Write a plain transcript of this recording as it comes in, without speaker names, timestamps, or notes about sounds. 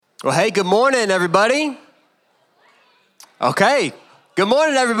Well, hey, good morning, everybody. Okay, good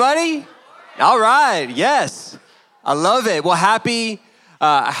morning, everybody. All right, yes, I love it. Well, happy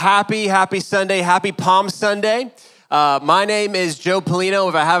Sunday, happy Palm Sunday. My name is Joe Polino.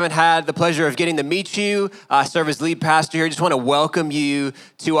 If I haven't had the pleasure of getting to meet you, I serve as lead pastor here. Just want to welcome you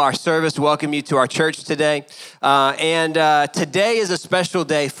to our service, welcome you to our church today. And today is a special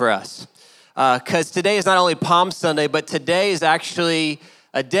day for us because today is not only Palm Sunday, but today is actually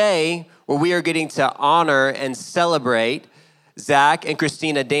a day where we are getting to honor and celebrate Zach and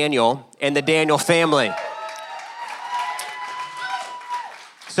Christina Daniel and the Daniel family.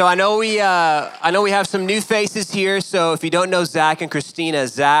 So I know we have some new faces here. So if you don't know Zach and Christina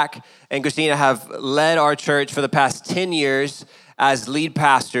have led our church for the past 10 years as lead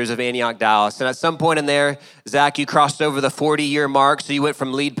pastors of Antioch Dallas. And at some point in there, Zach, you crossed over the 40-year mark. So you went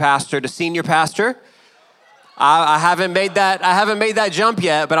from lead pastor to senior pastor. I haven't made that jump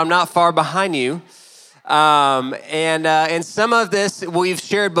yet, but I'm not far behind you. And some of this we've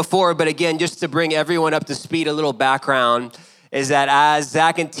shared before, but again, just to bring everyone up to speed, a little background is that as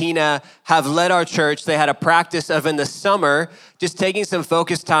Zach and Tina have led our church, they had a practice of in the summer, just taking some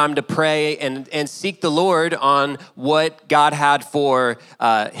focused time to pray and seek the Lord on what God had for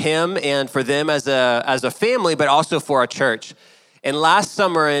him and for them as a family, but also for our church. And last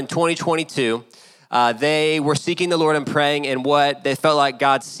summer in 2022, they were seeking the Lord and praying, and what they felt like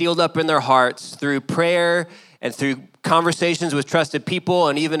God sealed up in their hearts through prayer and through conversations with trusted people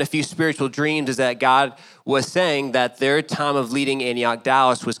and even a few spiritual dreams is that God was saying that their time of leading Antioch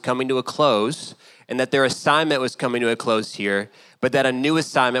Dallas was coming to a close and that their assignment was coming to a close here, but that a new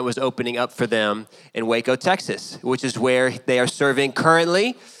assignment was opening up for them in Waco, Texas, which is where they are serving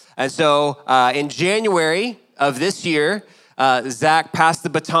currently. And so in January of this year, Zach passed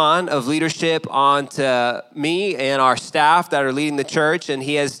the baton of leadership on to me and our staff that are leading the church, and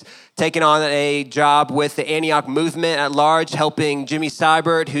he has taken on a job with the Antioch Movement at large, helping Jimmy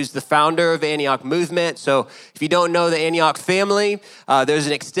Seibert, who's the founder of Antioch Movement. So if you don't know the Antioch family, there's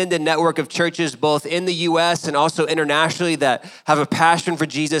an extended network of churches both in the U.S. and also internationally that have a passion for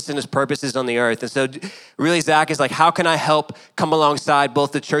Jesus and his purposes on the earth. And so really, Zach is like, how can I help come alongside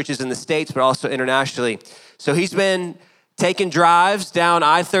both the churches in the States, but also internationally? So he's been taking drives down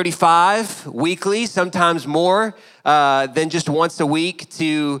I-35 weekly, sometimes more than just once a week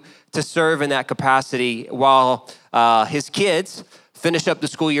to serve in that capacity while his kids finish up the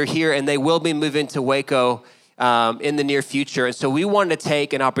school year here, and they will be moving to Waco in the near future. And so we wanted to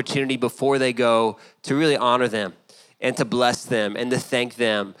take an opportunity before they go to really honor them and to bless them and to thank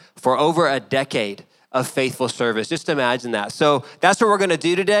them for over a decade of faithful service. Just imagine that. So that's what we're going to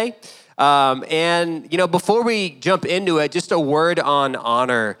do today. And, before we jump into it, just a word on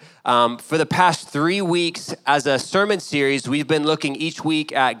honor. For the past 3 weeks as a sermon series, we've been looking each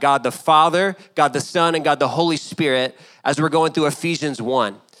week at God the Father, God the Son, and God the Holy Spirit as we're going through Ephesians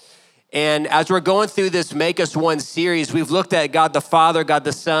 1. And as we're going through this Make Us One series, we've looked at God the Father, God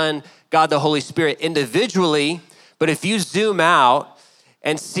the Son, God the Holy Spirit individually. But if you zoom out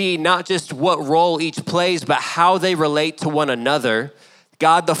and see not just what role each plays, but how they relate to one another,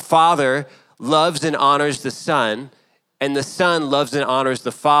 God the Father loves and honors the Son, and the Son loves and honors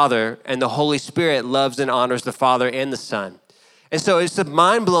the Father, and the Holy Spirit loves and honors the Father and the Son. And so it's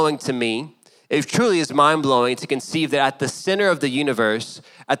mind-blowing to me. It truly is mind-blowing to conceive that at the center of the universe,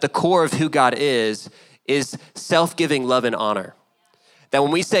 at the core of who God is self-giving love and honor. That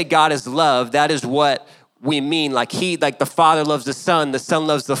when we say God is love, that is what we mean. Like the Father loves the Son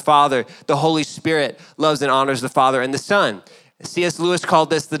loves the Father, the Holy Spirit loves and honors the Father and the Son. C.S. Lewis called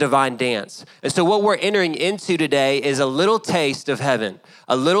this the divine dance. And so what we're entering into today is a little taste of heaven,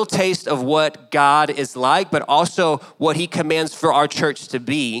 a little taste of what God is like, but also what he commands for our church to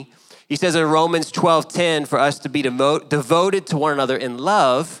be. He says in Romans 12:10 for us to be devoted to one another in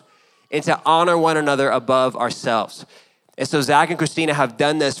love and to honor one another above ourselves. And so Zach and Christina have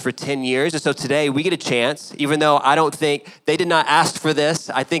done this for 10 years. And so today we get a chance, even though I don't think they did not ask for this.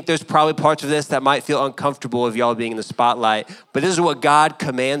 I think there's probably parts of this that might feel uncomfortable of y'all being in the spotlight. But this is what God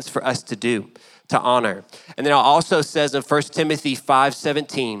commands for us to do, to honor. And then it also says in 1 Timothy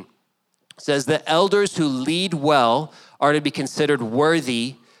 5:17, says the elders who lead well are to be considered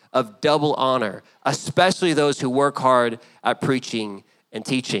worthy of double honor, especially those who work hard at preaching and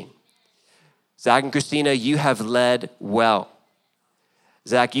teaching. Zach and Christina, you have led well.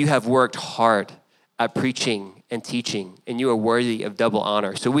 Zach, you have worked hard at preaching and teaching, and you are worthy of double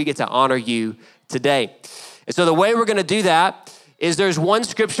honor. So we get to honor you today. And so the way we're going to do that is there's one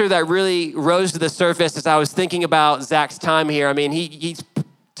scripture that really rose to the surface as I was thinking about Zach's time here. I mean, he's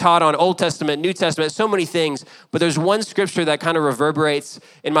taught on Old Testament, New Testament, so many things, but there's one scripture that kind of reverberates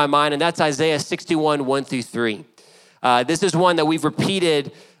in my mind, and that's Isaiah 61, 1-3. This is one that we've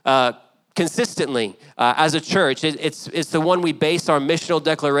repeated consistently as a church. It's the one we base our missional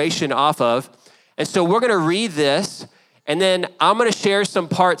declaration off of. And so we're going to read this, and then I'm going to share some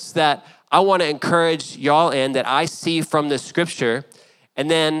parts that I want to encourage y'all in that I see from this scripture,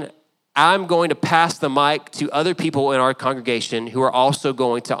 and then I'm going to pass the mic to other people in our congregation who are also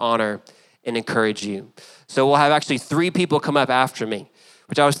going to honor and encourage you. So we'll have actually 3 people come up after me,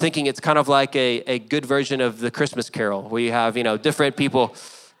 which I was thinking it's kind of like a good version of the Christmas Carol, where you have, different people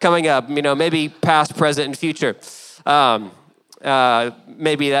coming up, maybe past, present, and future.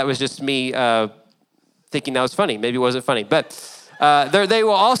 Maybe that was just me thinking that was funny. Maybe it wasn't funny. But they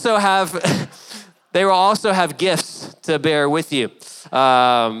will also have gifts to bear with you.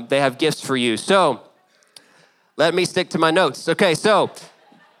 They have gifts for you. So let me stick to my notes. Okay, so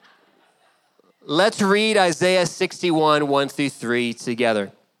let's read Isaiah 61, 1-3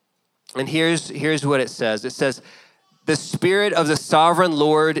 together. And here's what it says. It says, "The Spirit of the Sovereign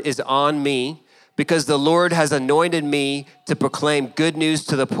Lord is on me, because the Lord has anointed me to proclaim good news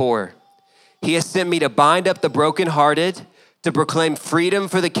to the poor. He has sent me to bind up the brokenhearted, to proclaim freedom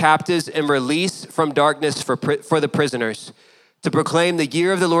for the captives and release from darkness for the prisoners, to proclaim the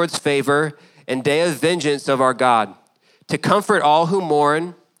year of the Lord's favor and day of vengeance of our God, to comfort all who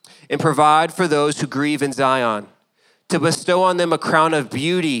mourn and provide for those who grieve in Zion, to bestow on them a crown of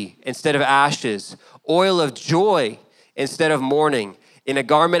beauty instead of ashes, oil of joy instead of mourning, and a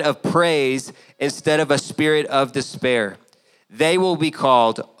garment of praise instead of a spirit of despair. They will be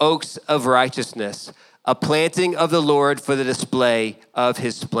called oaks of righteousness, a planting of the Lord for the display of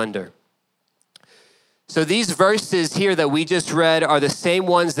his splendor." So these verses here that we just read are the same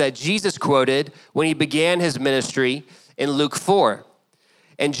ones that Jesus quoted when he began his ministry in Luke 4.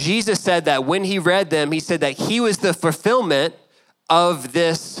 And Jesus said that when he read them, he said that he was the fulfillment of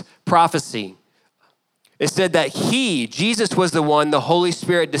this prophecy. It said that Jesus was the one the Holy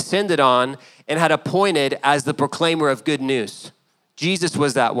Spirit descended on and had appointed as the proclaimer of good news. Jesus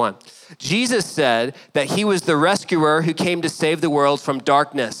was that one. Jesus said that he was the rescuer who came to save the world from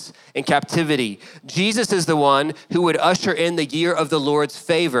darkness and captivity. Jesus is the one who would usher in the year of the Lord's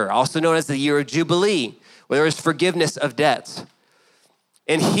favor, also known as the year of Jubilee, where there is forgiveness of debts.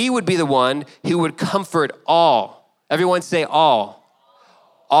 And he would be the one who would comfort all. Everyone say all.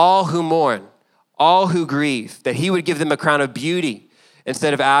 All who mourn, all who grieve, that he would give them a crown of beauty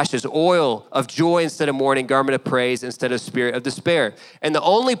instead of ashes, oil of joy instead of mourning, garment of praise instead of spirit of despair. And the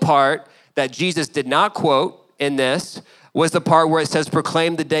only part that Jesus did not quote in this was the part where it says,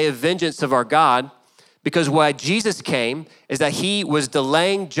 proclaim the day of vengeance of our God, because why Jesus came is that he was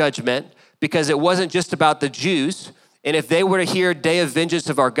delaying judgment because it wasn't just about the Jews. And if they were to hear day of vengeance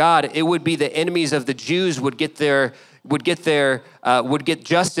of our God, it would be the enemies of the Jews would get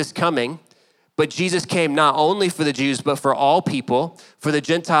justice coming. But Jesus came not only for the Jews, but for all people, for the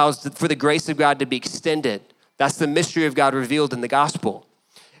Gentiles, for the grace of God to be extended. That's the mystery of God revealed in the gospel.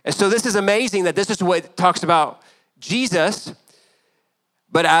 And so this is amazing that this is what it talks about Jesus.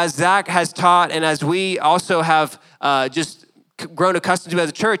 But as Zach has taught, and as we also have just grown accustomed to as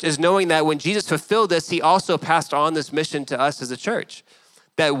a church, is knowing that when Jesus fulfilled this, he also passed on this mission to us as a church.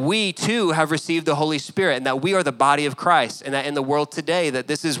 That we too have received the Holy Spirit, and that we are the body of Christ, and that in the world today, that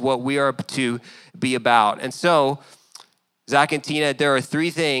this is what we are to be about. And so, Zach and Tina, there are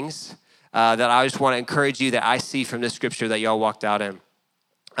 3 things that I just want to encourage you that I see from this scripture that y'all walked out in.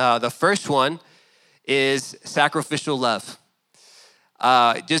 The first one is sacrificial love.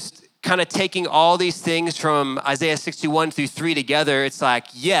 Just kind of taking all these things from Isaiah 61-3 together, it's like,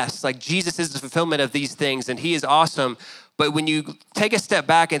 yes, like Jesus is the fulfillment of these things, and he is awesome. But when you take a step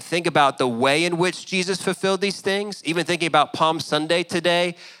back and think about the way in which Jesus fulfilled these things, even thinking about Palm Sunday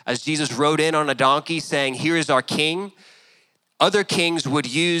today, as Jesus rode in on a donkey saying, here is our king, other kings would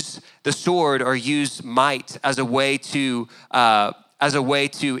use the sword or use might as a way to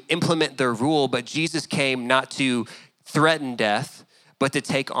implement their rule. But Jesus came not to threaten death, but to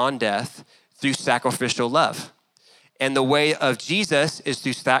take on death through sacrificial love. And the way of Jesus is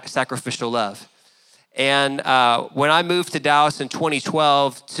through sacrificial love. And when I moved to Dallas in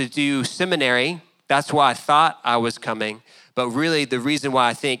 2012 to do seminary, that's why I thought I was coming. But really the reason why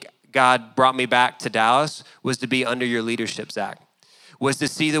I think God brought me back to Dallas was to be under your leadership, Zach. Was to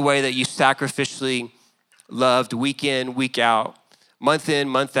see the way that you sacrificially loved week in, week out, month in,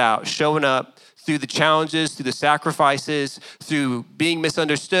 month out, showing up through the challenges, through the sacrifices, through being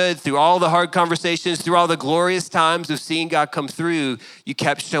misunderstood, through all the hard conversations, through all the glorious times of seeing God come through, you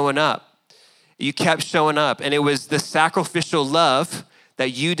kept showing up. You kept showing up. And it was the sacrificial love that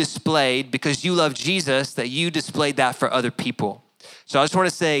you displayed because you love Jesus, that you displayed that for other people. So I just want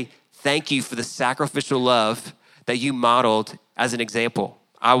to say thank you for the sacrificial love that you modeled as an example.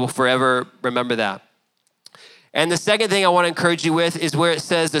 I will forever remember that. And the second thing I want to encourage you with is where it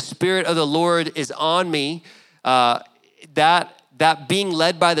says the Spirit of the Lord is on me. That being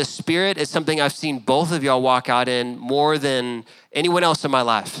led by the Spirit is something I've seen both of y'all walk out in more than anyone else in my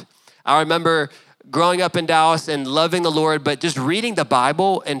life. I remember growing up in Dallas and loving the Lord, but just reading the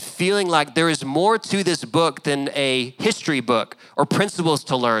Bible and feeling like there is more to this book than a history book or principles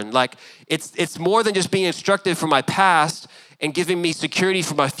to learn. Like it's more than just being instructive for my past and giving me security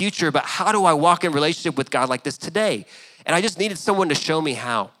for my future, but how do I walk in relationship with God like this today? And I just needed someone to show me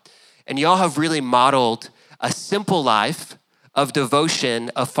how. And y'all have really modeled a simple life of devotion,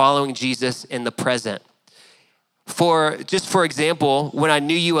 of following Jesus in the present. For example, when I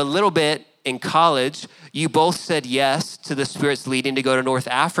knew you a little bit in college, you both said yes to the Spirit's leading to go to North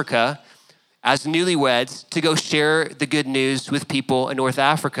Africa as newlyweds to go share the good news with people in North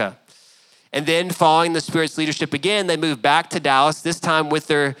Africa. And then following the Spirit's leadership again, they moved back to Dallas, this time with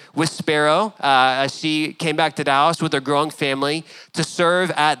Sparrow. She came back to Dallas with her growing family to serve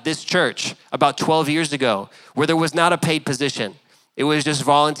at this church about 12 years ago, where there was not a paid position. It was just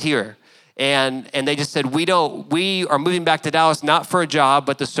volunteer. And they just said, we are moving back to Dallas, not for a job,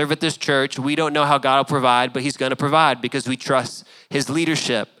 but to serve at this church. We don't know how God will provide, but he's gonna provide because we trust his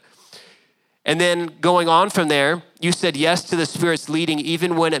leadership. And then going on from there, you said yes to the Spirit's leading,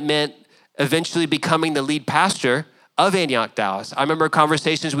 even when it meant eventually becoming the lead pastor of Antioch Dallas. I remember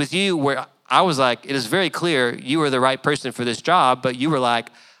conversations with you where I was like, it is very clear you are the right person for this job, but you were like,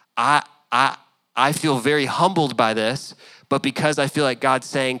 I feel very humbled by this, but because I feel like God's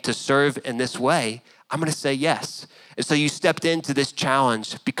saying to serve in this way, I'm gonna say yes. And so you stepped into this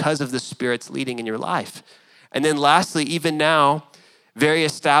challenge because of the Spirit's leading in your life. And then lastly, even now, very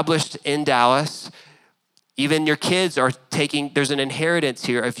established in Dallas, even your kids are there's an inheritance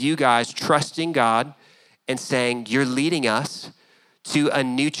here of you guys trusting God and saying, you're leading us to a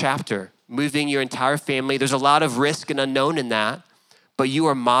new chapter, moving your entire family. There's a lot of risk and unknown in that, but you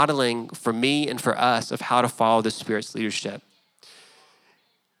are modeling for me and for us of how to follow the Spirit's leadership.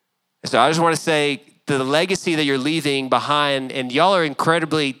 So I just want to say the legacy that you're leaving behind, and y'all are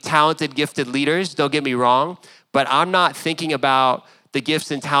incredibly talented, gifted leaders, don't get me wrong, but I'm not thinking about the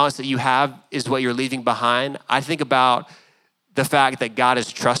gifts and talents that you have is what you're leaving behind. I think about the fact that God is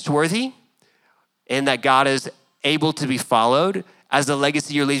trustworthy and that God is able to be followed as the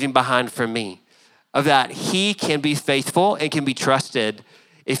legacy you're leaving behind for me, of that he can be faithful and can be trusted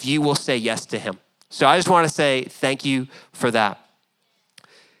if you will say yes to him. So I just want to say thank you for that.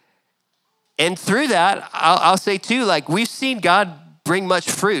 And through that, I'll say too, like we've seen God bring much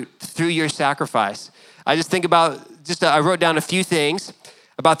fruit through your sacrifice. I just think about, I wrote down a few things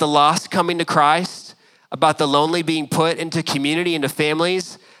about the lost coming to Christ, about the lonely being put into community, into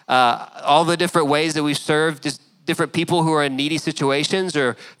families, all the different ways that we've served just different people who are in needy situations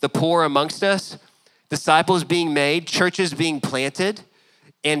or the poor amongst us, disciples being made, churches being planted,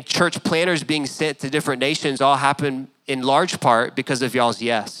 and church planters being sent to different nations all happen in large part because of y'all's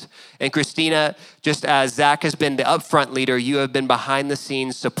yes. And Christina, just as Zach has been the upfront leader, you have been behind the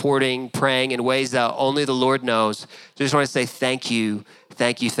scenes supporting, praying in ways that only the Lord knows. So I just want to say thank you,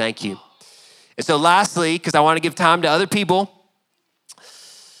 thank you, thank you. And so lastly, because I want to give time to other people,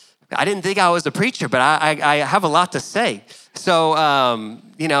 I didn't think I was a preacher, but I have a lot to say. So, the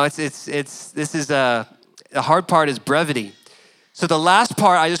hard part is brevity. So the last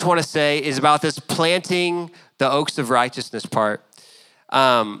part I just want to say is about this planting the oaks of righteousness part.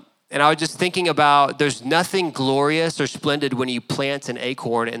 And I was just thinking about there's nothing glorious or splendid when you plant an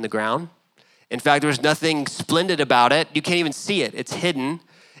acorn in the ground. In fact, there's nothing splendid about it. You can't even see it. It's hidden.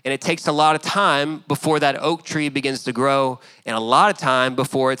 And it takes a lot of time before that oak tree begins to grow and a lot of time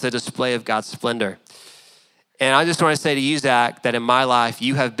before it's a display of God's splendor. And I just want to say to you, Zach, that in my life,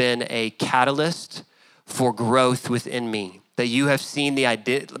 you have been a catalyst for growth within me. That you have seen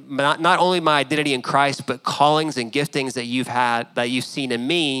not only my identity in Christ, but callings and giftings that you've had, that you've seen in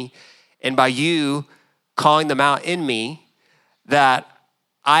me, and by you calling them out in me, that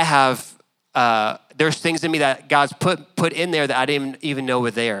I have, there's things in me that God's put in there that I didn't even know were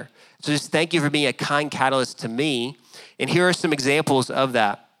there. So just thank you for being a kind catalyst to me. And here are some examples of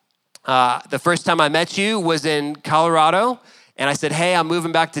that. The first time I met you was in Colorado, and I said, hey, I'm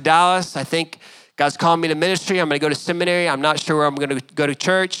moving back to Dallas. I think God's calling me to ministry. I'm going to go to seminary. I'm not sure where I'm going to go to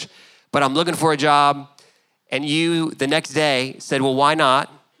church, but I'm looking for a job. And you, the next day, said, well, why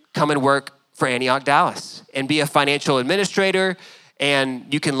not come and work for Antioch Dallas and be a financial administrator,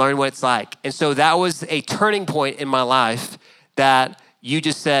 and you can learn what it's like. And so that was a turning point in my life that you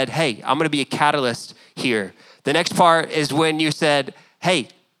just said, hey, I'm gonna be a catalyst here. The next part is when you said, hey,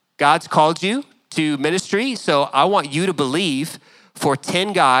 God's called you to ministry, so I want you to believe for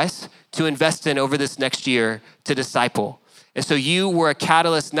 10 guys to invest in over this next year to disciple. And so you were a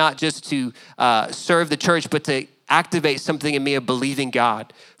catalyst not just to serve the church, but to activate something in me of believing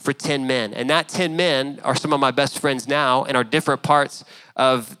God for 10 men. And that 10 men are some of my best friends now and are different parts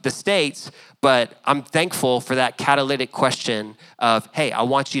of the States, but I'm thankful for that catalytic question of, hey, I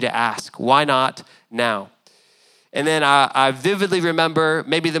want you to ask, why not now? And then I vividly remember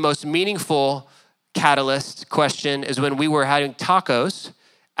maybe the most meaningful catalyst question is when we were having tacos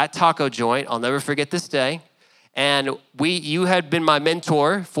at Taco Joint. I'll never forget this day. And you had been my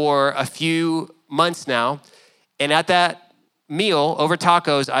mentor for a few months now. And at that meal over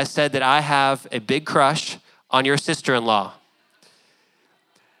tacos, I said that I have a big crush on your sister-in-law.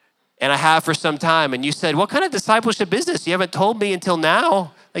 And I have for some time. And you said, what kind of discipleship is this? You haven't told me until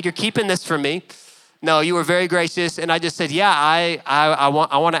now. Like, you're keeping this from me. No, you were very gracious. And I just said, yeah, I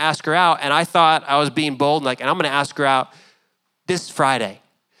want to ask her out. And I thought I was being bold, and I'm going to ask her out this Friday.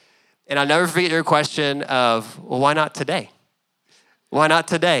 And I'll never forget your question of, well, why not today? Why not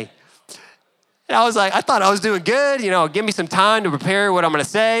today? And I was like, I thought I was doing good. Give me some time to prepare what I'm going to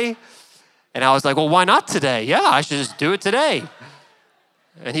say. And I was like, well, why not today? Yeah, I should just do it today.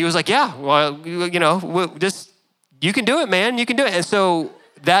 And he was like, yeah, well, you can do it, man. You can do it. And so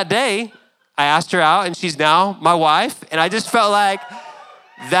that day, I asked her out, and she's now my wife. And I just felt like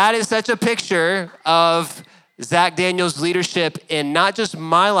that is such a picture of Zach Daniels' leadership in not just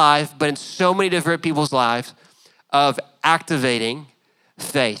my life, but in so many different people's lives, of activating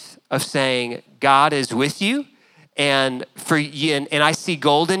faith, of saying, God is with you, and for you, and I see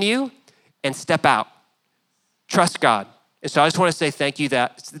gold in you, and step out. Trust God. And so I just want to say thank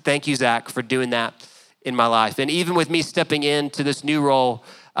you, Zach, for doing that in my life. And even with me stepping into this new role,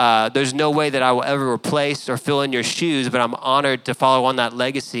 there's no way that I will ever replace or fill in your shoes, but I'm honored to follow on that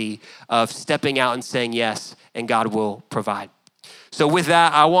legacy of stepping out and saying yes, and God will provide. So with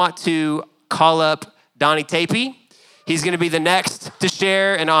that, I want to call up Donnie Tapey. He's going to be the next to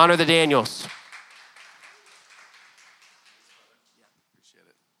share and honor the Daniels.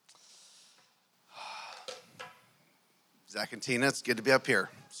 Zach and Tina, it's good to be up here.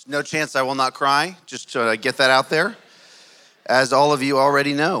 There's no chance I will not cry, just to get that out there, as all of you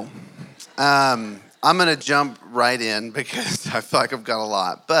already know. I'm going to jump right in because I feel like I've got a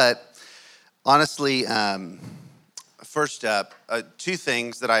lot. But honestly, first up, two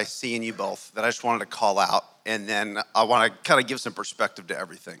things that I see in you both that I just wanted to call out, and then I want to kind of give some perspective to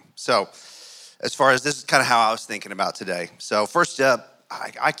everything. So as far as this is kind of how I was thinking about today. So first up,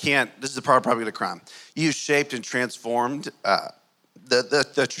 I can't, this is the part I'm probably going to cry. You shaped and transformed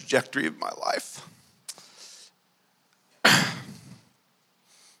the trajectory of my life.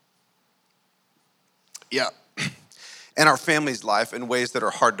 Yeah. And our family's life in ways that are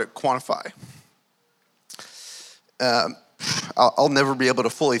hard to quantify. I'll never be able to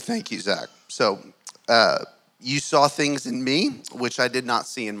fully thank you, Zach. So you saw things in me which I did not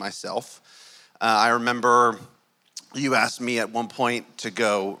see in myself. I remember you asked me at one point to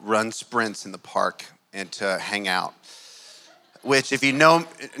go run sprints in the park and to hang out, which if you know,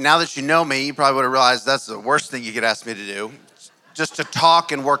 now that you know me, you probably would have realized that's the worst thing you could ask me to do, just to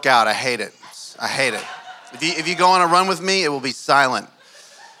talk and work out. I hate it. I hate it. If you go on a run with me, it will be silent.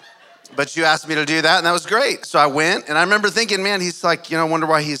 But you asked me to do that, and that was great. So I went, and I remember thinking, man, he's like, I wonder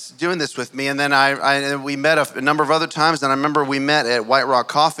why he's doing this with me. And then we met a number of other times, and I remember we met at White Rock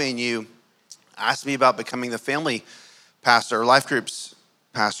Coffee, and you asked me about becoming the family pastor, life groups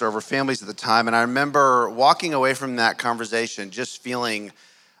pastor over families at the time. And I remember walking away from that conversation just feeling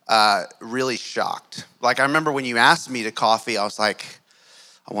really shocked. Like, I remember when you asked me to coffee, I was like,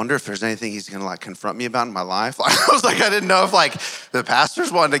 I wonder if there's anything he's gonna confront me about in my life. I was like, I didn't know if the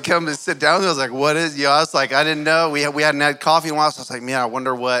pastors wanted to come and sit down. I was like, what is, I was like, I didn't know. We hadn't had coffee in a while. So I was like, man, I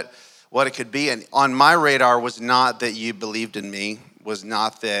wonder what it could be. And on my radar was not that you believed in me, was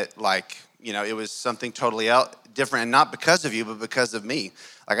not that it was something totally different, and not because of you, but because of me.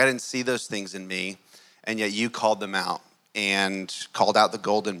 Like, I didn't see those things in me, and yet you called them out and called out the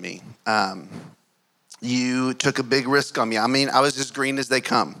gold in me. You took a big risk on me. I mean, I was as green as they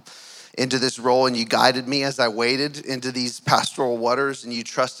come into this role, and you guided me as I waded into these pastoral waters, and you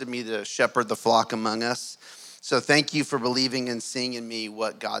trusted me to shepherd the flock among us. So thank you for believing and seeing in me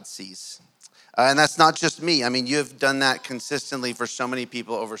what God sees. And that's not just me. I mean, you have done that consistently for so many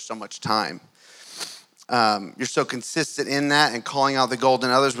people over so much time. You're so consistent in that and calling out the gold in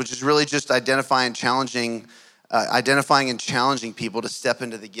others, which is really just identifying and challenging people to step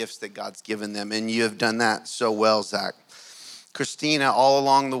into the gifts that God's given them. And you have done that so well, Zach. Christina, all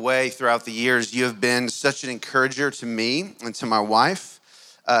along the way throughout the years, you have been such an encourager to me and to my wife,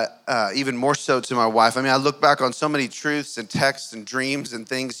 even more so to my wife. I mean, I look back on so many truths and texts and dreams and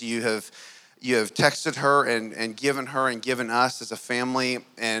things you have texted her and given her and given us as a family,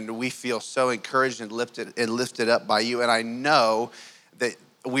 and we feel so encouraged and lifted up by you. And I know that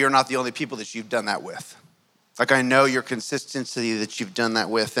we are not the only people that you've done that with. Like, I know your consistency that you've done that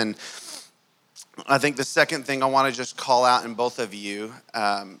with. And I think the second thing I want to just call out in both of you,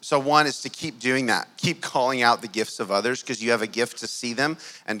 so one is to keep doing that. Keep calling out the gifts of others, because you have a gift to see them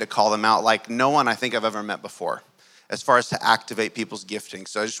and to call them out like no one I think I've ever met before, as far as to activate people's gifting.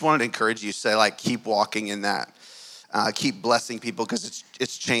 So I just wanted to encourage you to say, like, keep walking in that. Keep blessing people, because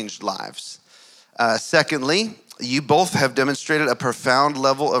it's changed lives. Secondly, you both have demonstrated a profound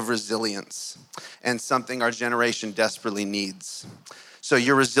level of resilience, and something our generation desperately needs. So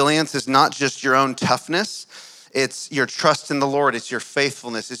your resilience is not just your own toughness, it's your trust in the Lord, it's your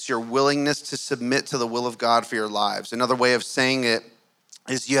faithfulness, it's your willingness to submit to the will of God for your lives. Another way of saying it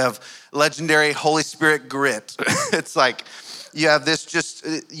is you have legendary Holy Spirit grit. It's like you have this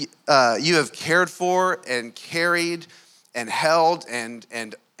you have cared for and carried and held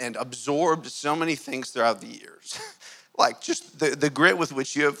and absorbed so many things throughout the years. Like, just the grit with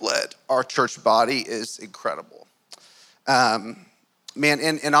which you have led our church body is incredible. Man,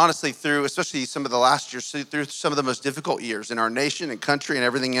 and honestly, through especially some of the last years, through some of the most difficult years in our nation and country and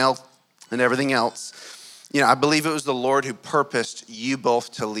everything else, I believe it was the Lord who purposed you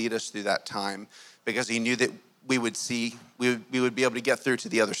both to lead us through that time, because he knew that we would be able to get through to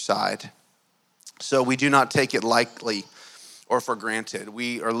the other side. So we do not take it lightly or for granted.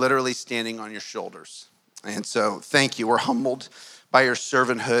 We are literally standing on your shoulders. And so thank you. We're humbled by your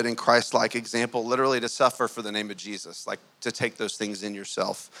servanthood and Christ-like example, literally to suffer for the name of Jesus, like to take those things in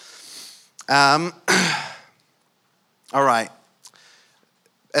yourself. All right.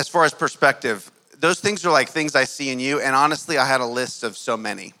 As far as perspective, those things are like things I see in you. And honestly, I had a list of so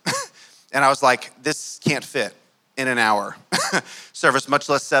many. And I was like, this can't fit in an hour service, much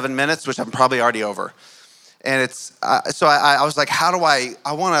less 7 minutes, which I'm probably already over. And it's, so I was like, how do I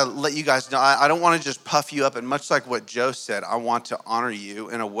want to let you guys know, I don't want to just puff you up. And much like what Joe said, I want to honor you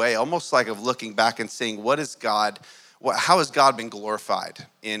in a way, almost like of looking back and seeing how has God been glorified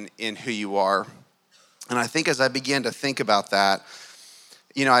in who you are? And I think as I began to think about that,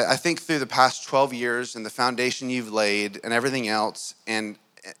 I think through the past 12 years and the foundation you've laid and everything else, and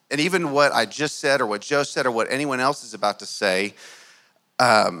even what I just said or what Joe said or what anyone else is about to say,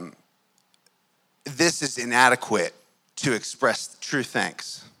 this is inadequate to express true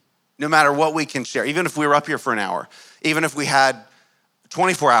thanks. No matter what we can share, even if we were up here for an hour, even if we had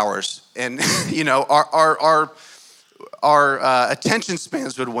 24 hours and, our attention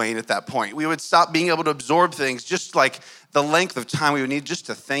spans would wane at that point. We would stop being able to absorb things. Just like the length of time we would need just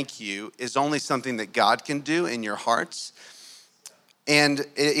to thank you is only something that God can do in your hearts. And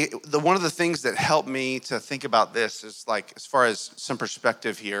one of the things that helped me to think about this is, like, as far as some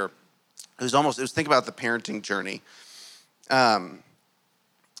perspective here, it was think about the parenting journey.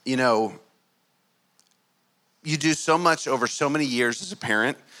 You do so much over so many years as a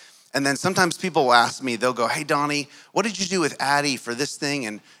parent. And then sometimes people will ask me, they'll go, hey, Donnie, what did you do with Addie for this thing?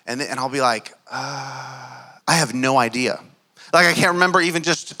 And I'll be like, I have no idea. Like, I can't remember even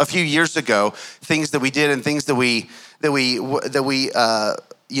just a few years ago, things that we did and things that we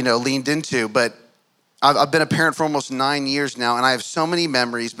leaned into. But I've been a parent for almost 9 years now, and I have so many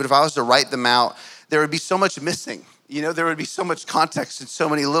memories. But if I was to write them out, there would be so much missing. There would be so much context and so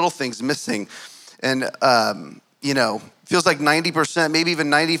many little things missing. And, feels like 90%, maybe even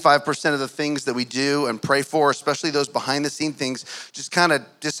 95% of the things that we do and pray for, especially those behind the scene things, just kind of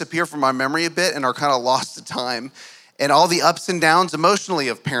disappear from our memory a bit and are kind of lost to time. And all the ups and downs emotionally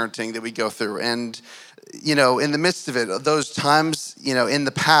of parenting that we go through. And, in the midst of it, those times, in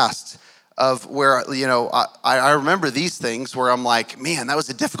the past of where, I remember these things where I'm like, man, that was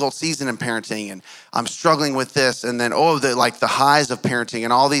a difficult season in parenting and I'm struggling with this. And then, the highs of parenting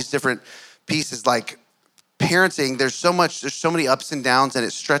and all these different pieces, like parenting, there's so many ups and downs, and it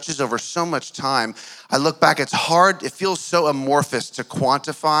stretches over so much time. I look back, it's hard, it feels so amorphous to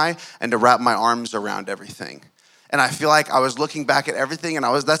quantify and to wrap my arms around everything. And I feel like I was looking back at everything, and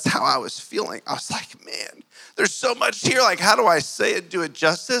that's how I was feeling. I was like, man, there's so much here. Like, how do I say it, do it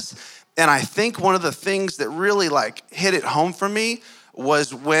justice? And I think one of the things that really hit it home for me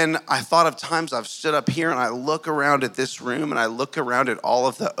was when I thought of times I've stood up here and I look around at this room and I look around at all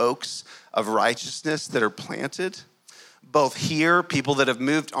of the oaks of righteousness that are planted, both here, people that have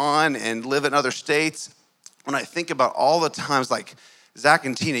moved on and live in other states. When I think about all the times, like Zach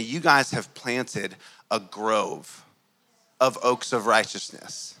and Tina, you guys have planted a grove of oaks of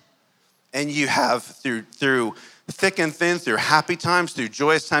righteousness. And you have through thick and thin, through happy times, through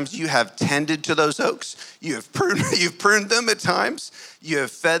joyous times, you have tended to those oaks. You've pruned them at times. You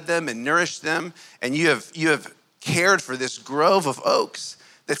have fed them and nourished them. And you have cared for this grove of oaks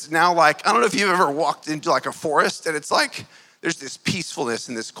that's now like, I don't know if you've ever walked into like a forest and it's like, there's this peacefulness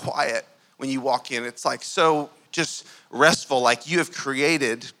and this quiet when you walk in. It's like so just restful, like you have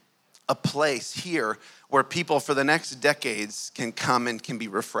created a place here where people for the next decades can come and can be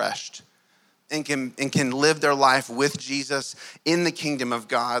refreshed and can live their life with Jesus in the kingdom of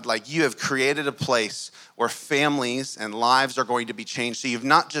God. Like you have created a place where families and lives are going to be changed. So you've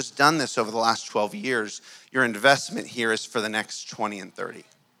not just done this over the last 12 years. Your investment here is for the next 20 and 30.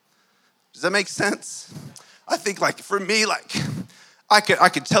 Does that make sense? I think like for me, like I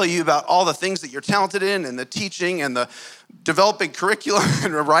could tell you about all the things that you're talented in and the teaching and the developing curriculum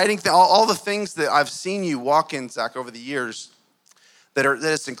and the writing, all the things that I've seen you walk in, Zach, over the years that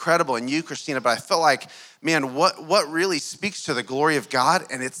it's incredible. And you, Christina, but I felt like, man, what really speaks to the glory of God,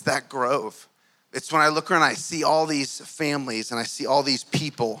 and it's that grove. It's when I look around, I see all these families and I see all these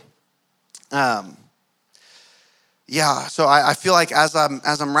people. So I feel like as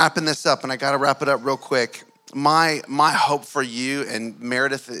I'm wrapping this up, and I got to wrap it up real quick, my hope for you, and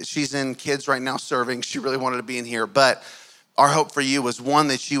Meredith, she's in kids right now serving. She really wanted to be in here, but our hope for you was one,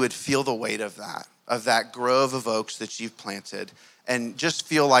 that you would feel the weight of that grove of oaks that you've planted, and just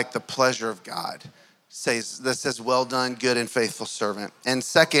feel like the pleasure of God says, well done, good and faithful servant. And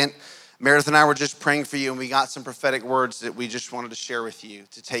second, Meredith and I were just praying for you, and we got some prophetic words that we just wanted to share with you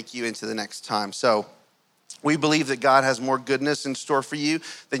to take you into the next time. So we believe that God has more goodness in store for you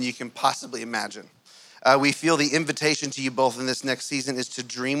than you can possibly imagine. We feel the invitation to you both in this next season is to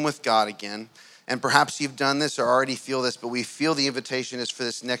dream with God again. And perhaps you've done this or already feel this, but we feel the invitation is for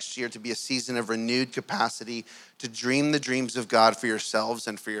this next year to be a season of renewed capacity to dream the dreams of God for yourselves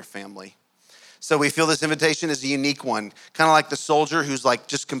and for your family. So we feel this invitation is a unique one, kind of like the soldier who's like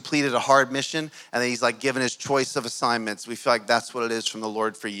just completed a hard mission and then he's like given his choice of assignments. We feel like that's what it is from the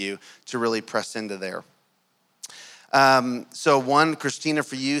Lord for you to really press into there. So one, Christina,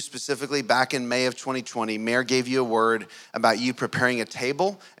 for you specifically, back in May of 2020, Mayor gave you a word about you preparing a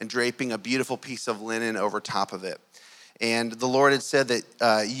table and draping a beautiful piece of linen over top of it. And the Lord had said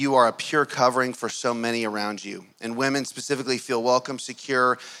that you are a pure covering for so many around you. And women specifically feel welcome,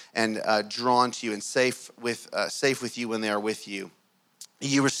 secure, and drawn to you and safe with you when they are with you.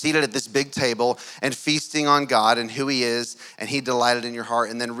 You were seated at this big table and feasting on God and who he is, and he delighted in your heart.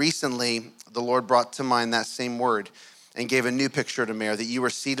 And then recently, the Lord brought to mind that same word and gave a new picture to Mayor, that you were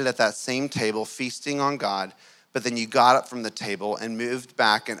seated at that same table feasting on God, but then you got up from the table and moved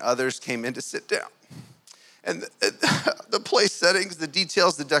back and others came in to sit down. And the place settings, the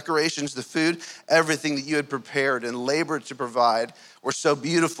details, the decorations, the food, everything that you had prepared and labored to provide were so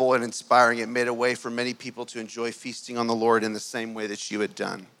beautiful and inspiring. It made a way for many people to enjoy feasting on the Lord in the same way that you had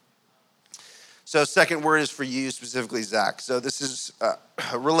done. So second word is for you specifically, Zach. So this is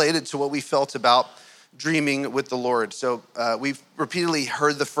related to what we felt about dreaming with the Lord. So we've repeatedly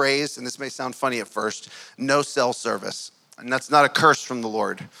heard the phrase, and this may sound funny at first, no cell service. And that's not a curse from the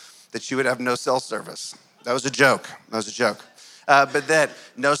Lord, that you would have no cell service. That was a joke. But that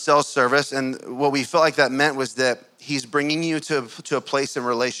no cell service, and what we felt like that meant was that he's bringing you to a place in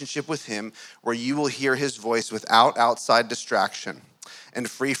relationship with him where you will hear his voice without outside distraction and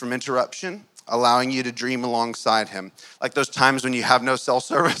free from interruption, allowing you to dream alongside him. Like those times when you have no cell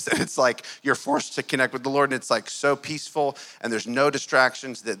service and it's like you're forced to connect with the Lord and it's like so peaceful and there's no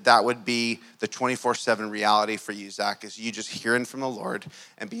distractions, that would be the 24/7 reality for you, Zach, is you just hearing from the Lord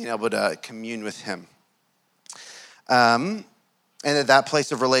and being able to commune with him. And that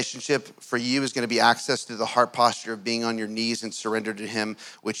place of relationship for you is going to be access to the heart posture of being on your knees and surrender to him,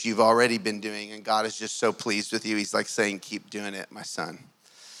 which you've already been doing. And God is just so pleased with you. He's like saying, keep doing it, my son.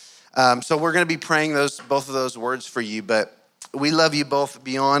 So we're going to be praying both of those words for you, but we love you both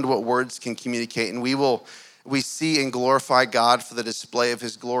beyond what words can communicate. And we see and glorify God for the display of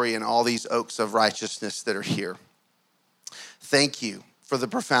his glory in all these oaks of righteousness that are here. Thank you for the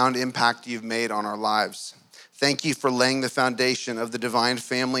profound impact you've made on our lives. Thank you for laying the foundation of the divine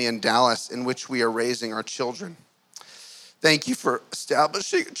family in Dallas in which we are raising our children. Thank you for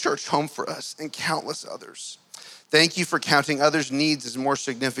establishing a church home for us and countless others. Thank you for counting others' needs as more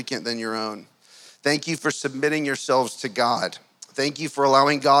significant than your own. Thank you for submitting yourselves to God. Thank you for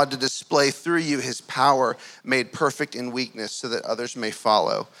allowing God to display through you his power made perfect in weakness so that others may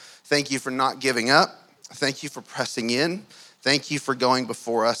follow. Thank you for not giving up. Thank you for pressing in. Thank you for going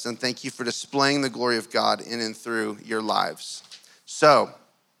before us, and thank you for displaying the glory of God in and through your lives. So,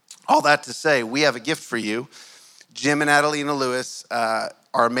 all that to say, we have a gift for you. Jim and Adelina Lewis are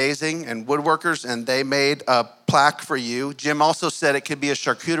amazing and woodworkers, and they made a plaque for you. Jim also said it could be a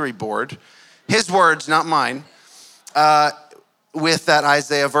charcuterie board. His words, not mine, with that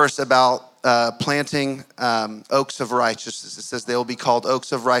Isaiah verse about planting oaks of righteousness. It says they will be called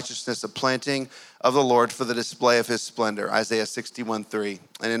oaks of righteousness, a planting of the Lord for the display of his splendor, Isaiah 61:3,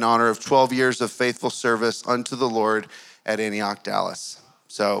 and in honor of 12 years of faithful service unto the Lord at Antioch, Dallas.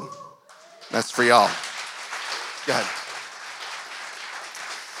 So that's for y'all. Go ahead.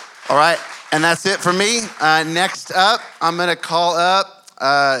 All right, and that's it for me. Next up, I'm gonna call up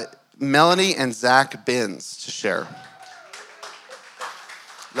Melanie and Zach Binns to share.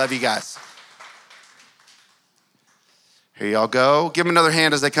 Love you guys. Here y'all go. Give them another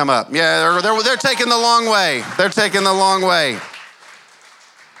hand as they come up. Yeah, they're taking the long way. They're taking the long way.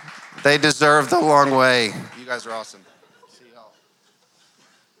 They deserve the long way. You guys are awesome. See y'all.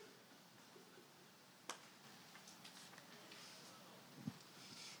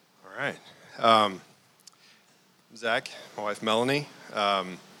 All right. Zach, my wife Melanie.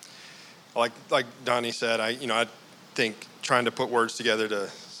 Like Donnie said, I think trying to put words together to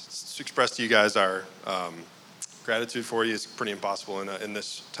express to you guys our gratitude for you is pretty impossible in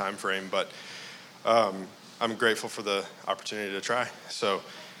this time frame. But I'm grateful for the opportunity to try. So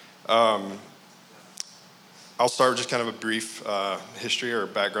I'll start with just kind of a brief history or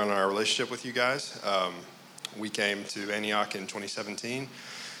background on our relationship with you guys. We came to Antioch in 2017.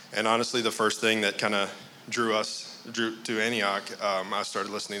 And honestly, the first thing that kind of drew to Antioch, I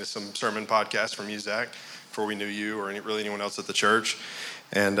started listening to some sermon podcasts from you, Zach, before we knew you or really anyone else at the church.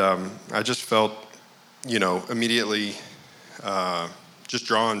 And I just felt, immediately just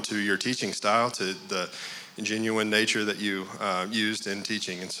drawn to your teaching style, to the genuine nature that you used in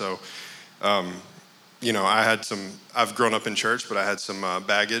teaching. And so, I've grown up in church, but I had some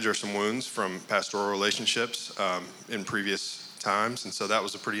baggage or some wounds from pastoral relationships in previous times. And so that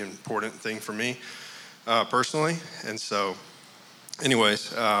was a pretty important thing for me personally. And so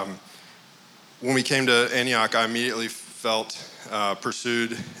anyways, when we came to Antioch, I immediately felt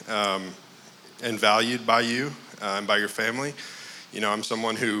pursued and valued by you and by your family. I'm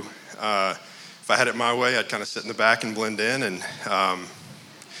someone who, if I had it my way, I'd kind of sit in the back and blend in and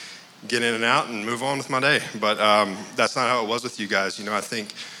get in and out and move on with my day. But that's not how it was with you guys. I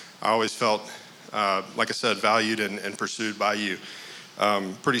think I always felt, like I said, valued and pursued by you.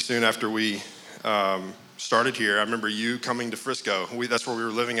 Pretty soon after we started here, I remember you coming to Frisco. That's where we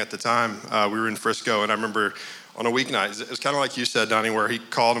were living at the time. We were in Frisco, and I remember on a weeknight, it was kind of like you said, Donnie, where he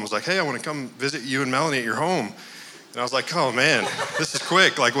called and was like, hey, I want to come visit you and Melanie at your home. And I was like, oh man, this is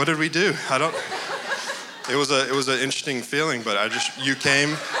quick. Like, what did we do? It was an interesting feeling, but you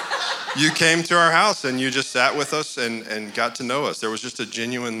came to our house and you just sat with us and got to know us. There was just a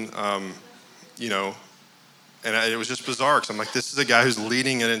genuine, and it was just bizarre because I'm like, this is a guy who's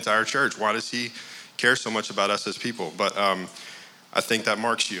leading an entire church. Why does he care so much about us as people? But I think that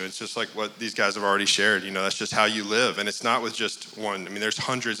marks you. It's just like what these guys have already shared. That's just how you live. And it's not with just one. I mean, there's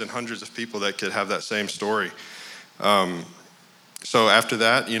hundreds and hundreds of people that could have that same story. So after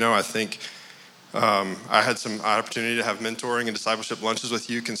that, I think I had some opportunity to have mentoring and discipleship lunches with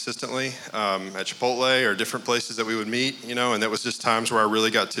you consistently at Chipotle or different places that we would meet, and that was just times where I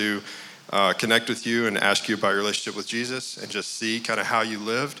really got to connect with you and ask you about your relationship with Jesus and just see kind of how you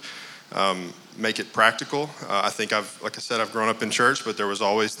lived, make it practical. I think like I said, I've grown up in church, but there was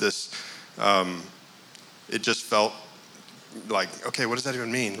always this, it just felt like, okay, what does that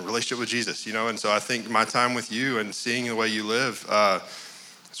even mean? Relationship with Jesus, And so I think my time with you and seeing the way you live,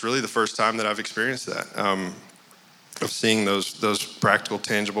 it's really the first time that I've experienced that, of seeing those practical,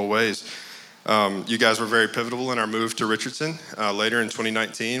 tangible ways. You guys were very pivotal in our move to Richardson. Later in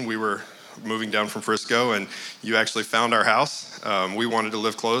 2019, we were moving down from Frisco, and you actually found our house. We wanted to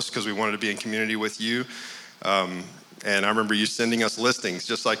live close because we wanted to be in community with you. And I remember you sending us listings,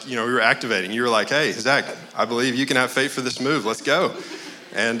 just like, we were activating. You were like, hey, Zach, I believe you can have faith for this move. Let's go.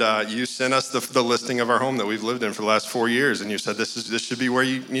 And you sent us the listing of our home that we've lived in for the last 4 years. And you said, this should be where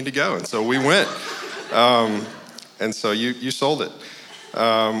you need to go. And so we went. And so you sold it.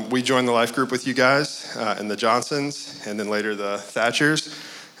 We joined the life group with you guys and the Johnsons, and then later the Thatchers.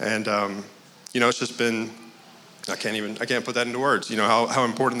 And, it's just been, I can't put that into words, how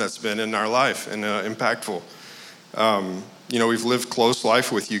important that's been in our life and impactful. We've lived close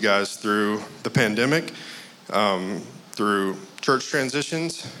life with you guys through the pandemic, through church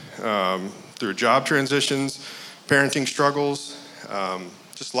transitions, through job transitions, parenting struggles,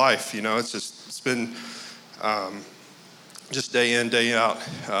 just life, it's been just day in, day out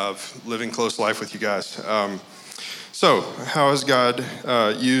of living close life with you guys. So, how has God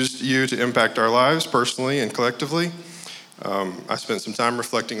used you to impact our lives personally and collectively? I spent some time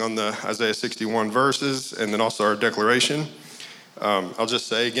reflecting on the Isaiah 61 verses and then also our declaration. I'll just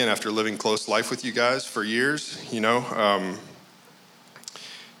say again, after living close life with you guys for years,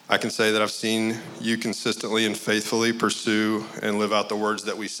 I can say that I've seen you consistently and faithfully pursue and live out the words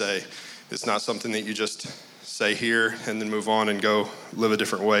that we say. It's not something that you just say here and then move on and go live a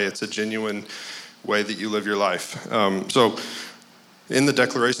different way. It's a genuine way that you live your life. So in the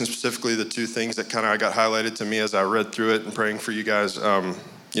declaration specifically, the two things that kind of got highlighted to me as I read through it and praying for you guys,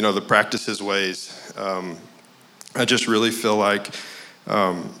 the practice his ways. I just really feel like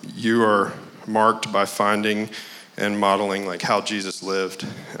you are marked by finding and modeling like how Jesus lived.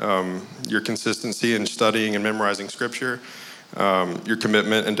 Your consistency in studying and memorizing scripture, your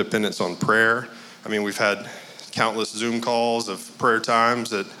commitment and dependence on prayer. I mean, we've had countless Zoom calls of prayer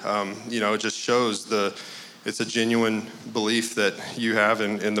times that, it just shows it's a genuine belief that you have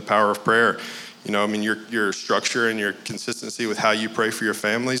in the power of prayer. Your structure and your consistency with how you pray for your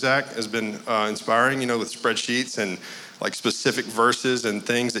family, Zach, has been inspiring, with spreadsheets and like specific verses and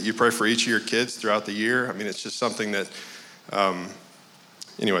things that you pray for each of your kids throughout the year. I mean, it's just something that,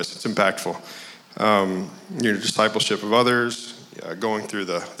 it's impactful. Your discipleship of others, going through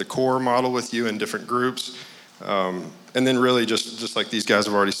the core model with you in different groups. And then really just like these guys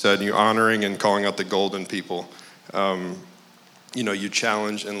have already said, you honoring and calling out the golden people. You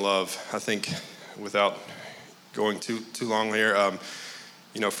challenge and love. I think without going too long here,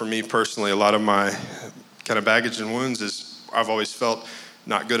 for me personally, a lot of my kind of baggage and wounds is I've always felt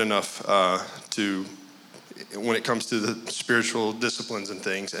not good enough when it comes to the spiritual disciplines and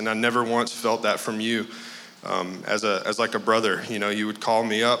things. And I never once felt that from you as like a brother. You would call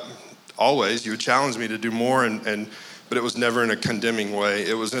me up always. You would challenge me to do more, but it was never in a condemning way.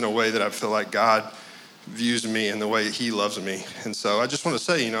 It was in a way that I feel like God views me in the way he loves me. And so I just want to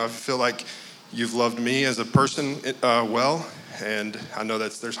say, I feel like you've loved me as a person well, and I know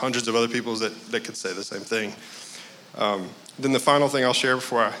that there's hundreds of other people that could say the same thing. Then the final thing I'll share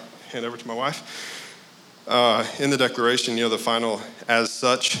before I hand over to my wife, in the declaration, the final as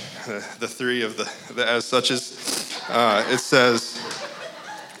such, the three of the as suches, it says,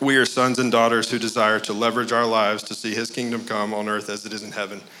 we are sons and daughters who desire to leverage our lives to see his kingdom come on earth as it is in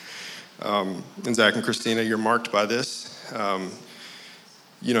heaven. And Zach and Christina, you're marked by this.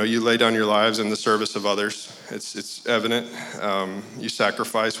 You lay down your lives in the service of others. It's evident. You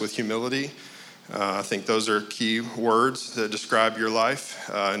sacrifice with humility. I think those are key words that describe your life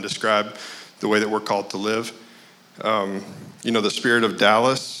and describe the way that we're called to live. The spirit of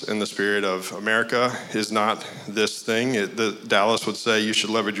Dallas and the spirit of America is not this thing. Dallas would say you should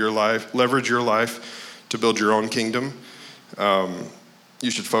leverage your life to build your own kingdom. You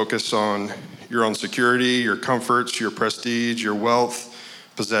should focus on your own security, your comforts, your prestige, your wealth,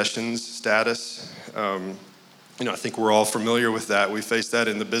 possessions, status. I think we're all familiar with that. We face that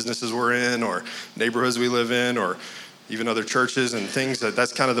in the businesses we're in or neighborhoods we live in or even other churches and things.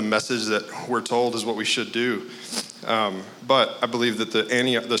 That's kind of the message that we're told is what we should do. But I believe that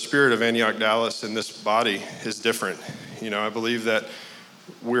the spirit of Antioch Dallas in this body is different. I believe that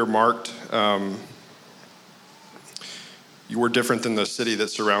we're marked. We're different than the city that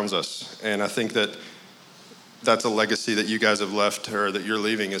surrounds us. And I think that that's a legacy that you guys have left or that you're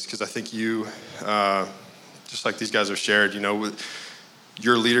leaving is because I think you, just like these guys have shared,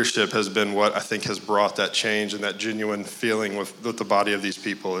 your leadership has been what I think has brought that change and that genuine feeling with the body of these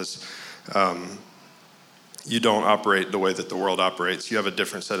people is you don't operate the way that the world operates. You have a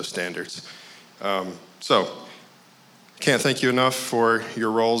different set of standards. So can't thank you enough for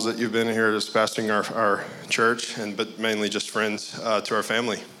your roles that you've been here as pastoring our church, but mainly just friends to our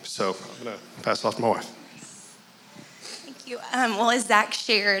family. So I'm going to pass it off to my wife. Thank you. As Zach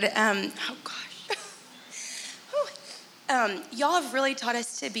shared, y'all have really taught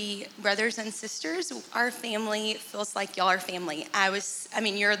us to be brothers and sisters. Our family feels like y'all are family.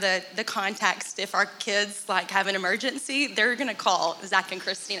 You're the contacts. If our kids have an emergency, they're gonna call Zach and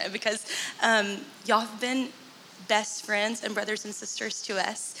Christina because y'all have been best friends and brothers and sisters to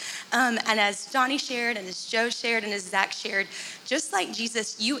us. And as Donnie shared, and as Joe shared, and as Zach shared, just like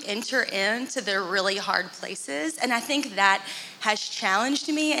Jesus, you enter into the really hard places. And I think that has challenged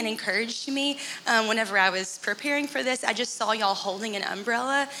me and encouraged me. Whenever I was preparing for this, I just saw y'all holding an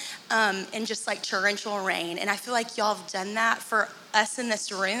umbrella in just torrential rain. And I feel like y'all have done that for us in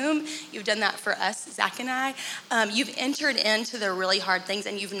this room. You've done that for us, Zach and I. You've entered into the really hard things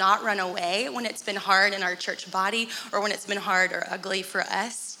and you've not run away when it's been hard in our church body or when it's been hard or ugly for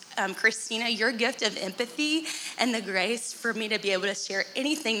us. Christina, your gift of empathy and the grace for me to be able to share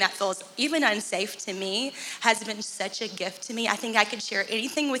anything that feels even unsafe to me has been such a gift to me. I think I could share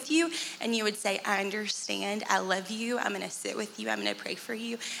anything with you and you would say, I understand, I love you, I'm gonna sit with you, I'm gonna pray for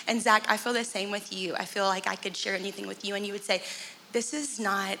you. And Zach, I feel the same with you. I feel like I could share anything with you and you would say, this is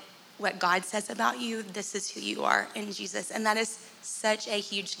not what God says about you, this is who you are in Jesus. And that is such a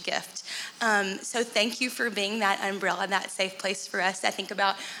huge gift. So thank you for being that umbrella, that safe place for us. I think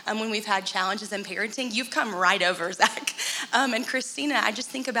about when we've had challenges in parenting, you've come right over, Zach. And Christina, I just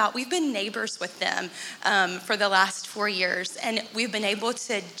think about, we've been neighbors with them for the last 4 years, and we've been able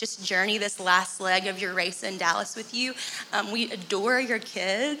to just journey this last leg of your race in Dallas with you. We adore your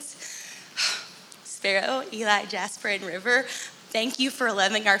kids, Sparrow, Eli, Jasper, and River. Thank you for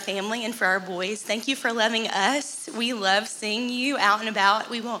loving our family and for our boys. Thank you for loving us. We love seeing you out and about.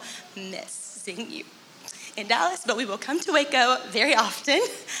 We will miss seeing you in Dallas, but we will come to Waco very often.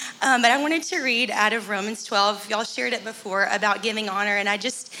 But I wanted to read out of Romans 12. Y'all shared it before about giving honor, and I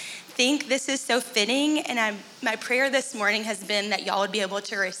just think this is so fitting. And my prayer this morning has been that y'all would be able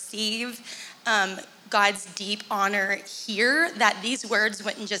to receive God's deep honor here, that these words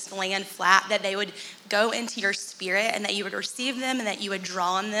wouldn't just land flat, that they would go into your spirit and that you would receive them and that you would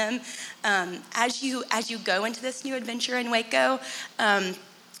draw on them as you go into this new adventure in Waco, and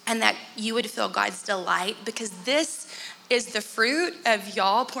that you would feel God's delight, because this is the fruit of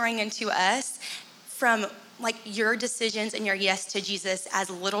y'all pouring into us from like your decisions and your yes to Jesus as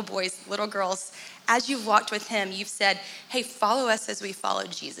little boys, little girls. As you've walked with him, you've said, hey, follow us as we follow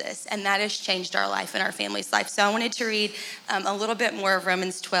Jesus. And that has changed our life and our family's life. So I wanted to read a little bit more of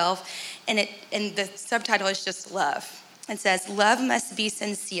Romans 12. And the subtitle is just love. It says, love must be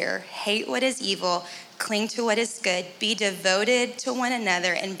sincere, hate what is evil, cling to what is good, be devoted to one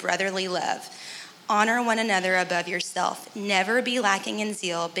another in brotherly love. Honor one another above yourself. Never be lacking in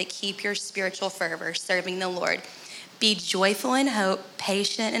zeal, but keep your spiritual fervor, serving the Lord. Be joyful in hope,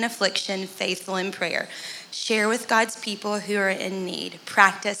 patient in affliction, faithful in prayer. Share with God's people who are in need.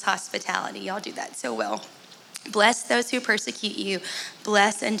 Practice hospitality. Y'all do that so well. Bless those who persecute you.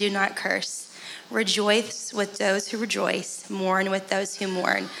 Bless and do not curse. Rejoice with those who rejoice. Mourn with those who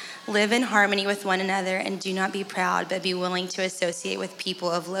mourn. Live in harmony with one another and do not be proud, but be willing to associate with people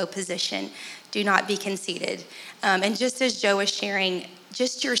of low position. Do not be conceited. And just as Joe was sharing,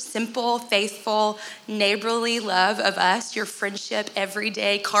 just your simple, faithful, neighborly love of us, your friendship,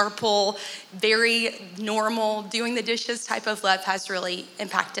 everyday, carpool, very normal, doing the dishes type of love has really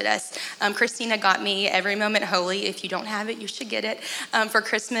impacted us. Christina got me Every Moment Holy. If you don't have it, you should get it for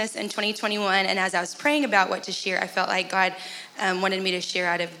Christmas in 2021. And as I was praying about what to share, I felt like God wanted me to share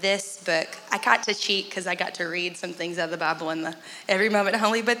out of this book. I got to cheat because I got to read some things out of the Bible in the Every Moment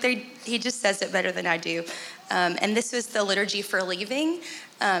Holy, but he just says it better than I do. And this was the liturgy for leaving,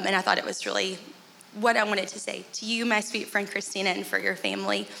 and I thought it was really what I wanted to say to you, my sweet friend Christina, and for your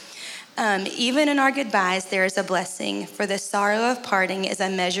family. Even in our goodbyes, there is a blessing, for the sorrow of parting is a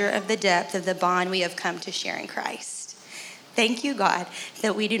measure of the depth of the bond we have come to share in Christ. Thank you, God,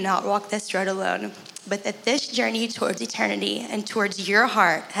 that we do not walk this road alone, but that this journey towards eternity and towards your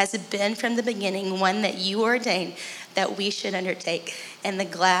heart has been from the beginning one that you ordained that we should undertake in the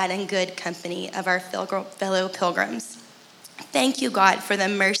glad and good company of our fellow pilgrims. Thank you, God, for the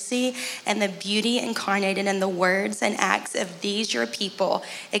mercy and the beauty incarnated in the words and acts of these, your people,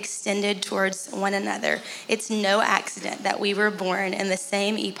 extended towards one another. It's no accident that we were born in the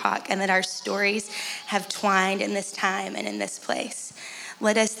same epoch and that our stories have twined in this time and in this place.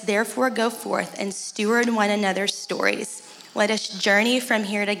 Let us therefore go forth and steward one another's stories. Let us journey from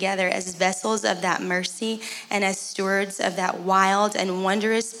here together as vessels of that mercy and as stewards of that wild and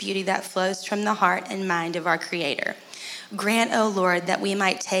wondrous beauty that flows from the heart and mind of our Creator. Grant, O Lord, that we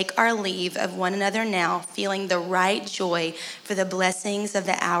might take our leave of one another now, feeling the right joy for the blessings of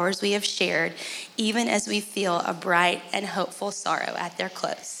the hours we have shared, even as we feel a bright and hopeful sorrow at their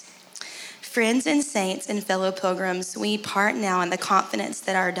close. Friends and saints and fellow pilgrims, we part now in the confidence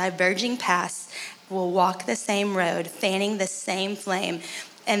that our diverging paths will walk the same road, fanning the same flame,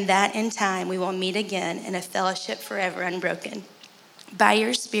 and that in time we will meet again in a fellowship forever unbroken. By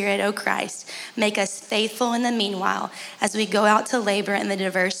your Spirit, O Christ, make us faithful in the meanwhile as we go out to labor in the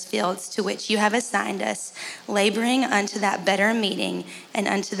diverse fields to which you have assigned us, laboring unto that better meeting and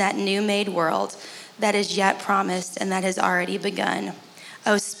unto that new made world that is yet promised and that has already begun.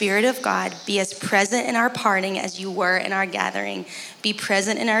 O Spirit of God, be as present in our parting as you were in our gathering. Be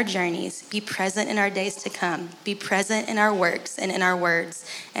present in our journeys. Be present in our days to come. Be present in our works and in our words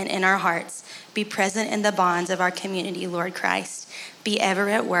and in our hearts. Be present in the bonds of our community, Lord Christ. Be ever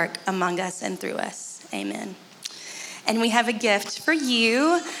at work among us and through us. Amen. And we have a gift for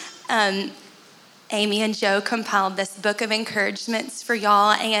you. Amy and Joe compiled this book of encouragements for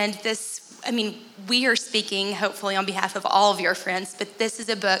y'all. And we are speaking hopefully on behalf of all of your friends, but this is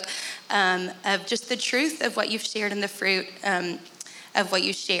a book of just the truth of what you've shared and the fruit of what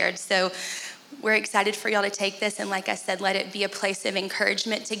you shared. So we're excited for y'all to take this. And like I said, let it be a place of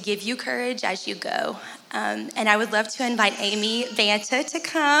encouragement to give you courage as you go. And I would love to invite Amy Vanta to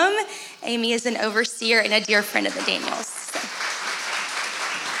come. Amy is an overseer and a dear friend of the Daniels. So.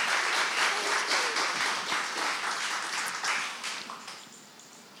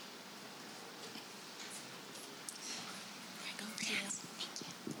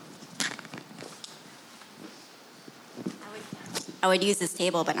 I would use this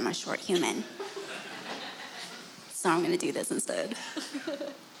table, but I'm a short human. So I'm going to do this instead.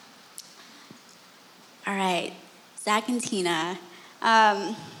 All right, Zach and Tina.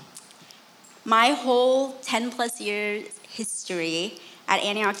 My whole 10 plus years history at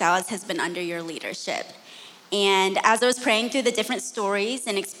Antioch Dallas has been under your leadership. And as I was praying through the different stories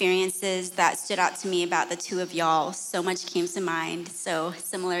and experiences that stood out to me about the two of y'all, so much came to mind, so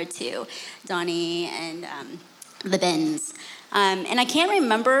similar to Donnie and the Bens. And I can't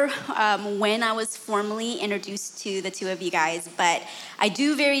remember when I was formally introduced to the two of you guys, but I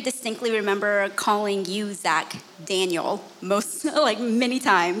do very distinctly remember calling you, Zach, Daniel, many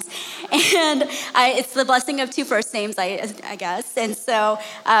times. And it's the blessing of two first names, I guess. And so,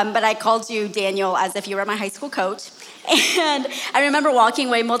 but I called you Daniel as if you were my high school coach. And I remember walking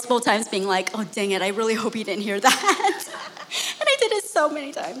away multiple times being like, oh, dang it, I really hope you didn't hear that. And I did it so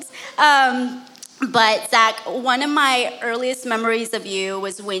many times. But Zach, one of my earliest memories of you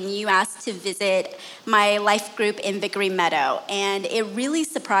was when you asked to visit my life group in Vickery Meadow. And it really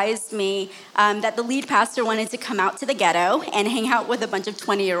surprised me that the lead pastor wanted to come out to the ghetto and hang out with a bunch of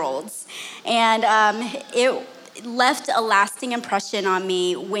 20-year-olds. And it left a lasting impression on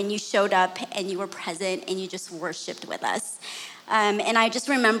me when you showed up and you were present and you just worshiped with us. And I just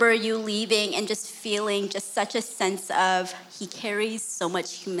remember you leaving and just feeling just such a sense of he carries so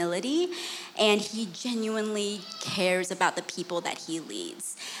much humility and he genuinely cares about the people that he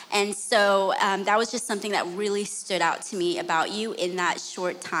leads. And so that was just something that really stood out to me about you in that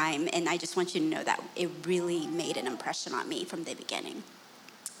short time. And I just want you to know that it really made an impression on me from the beginning.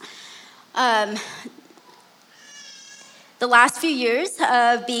 The last few years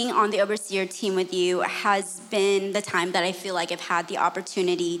of being on the overseer team with you has been the time that I feel like I've had the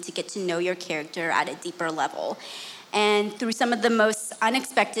opportunity to get to know your character at a deeper level. And through some of the most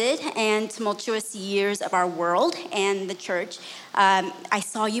unexpected and tumultuous years of our world and the church, I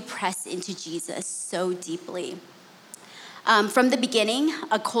saw you press into Jesus so deeply. From the beginning,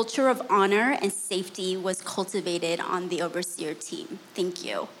 a culture of honor and safety was cultivated on the overseer team. Thank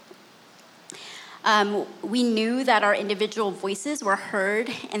you. We knew that our individual voices were heard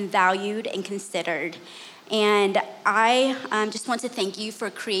and valued and considered. And I just want to thank you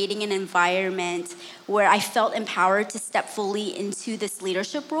for creating an environment where I felt empowered to step fully into this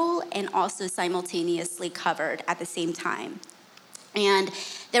leadership role and also simultaneously covered at the same time. And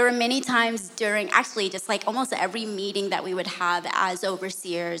there were many times during, actually just like almost every meeting that we would have as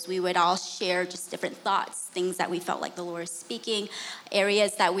overseers, we would all share just different thoughts, things that we felt like the Lord was speaking,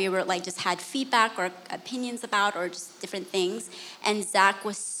 areas that we were like just had feedback or opinions about or just different things. And Zach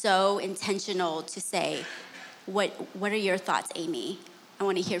was so intentional to say, what are your thoughts, Amy? I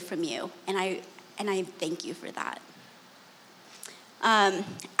want to hear from you. And I thank you for that.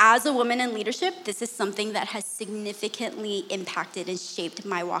 As a woman in leadership, this is something that has significantly impacted and shaped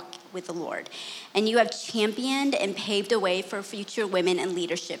my walk with the Lord. And you have championed and paved a way for future women in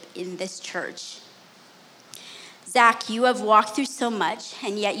leadership in this church. Zach, you have walked through so much,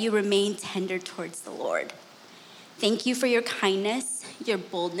 and yet you remain tender towards the Lord. Thank you for your kindness, your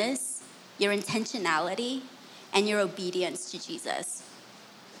boldness, your intentionality, and your obedience to Jesus.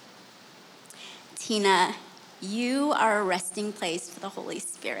 Tina, you are a resting place for the Holy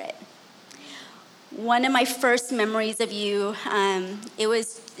Spirit. One of my first memories of you, it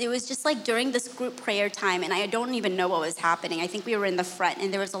was just like during this group prayer time, and I don't even know what was happening. I think we were in the front,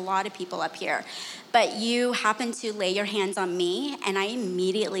 and there was a lot of people up here. But you happened to lay your hands on me, and I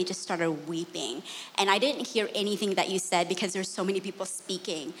immediately just started weeping. And I didn't hear anything that you said because there's so many people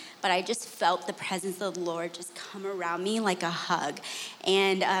speaking, but I just felt the presence of the Lord just come around me like a hug.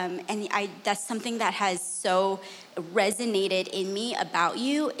 And that's something that has so resonated in me about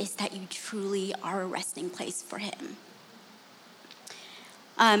you, is that you truly are a resting place for him.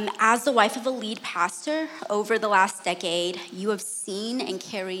 As the wife of a lead pastor over the last decade, you have seen and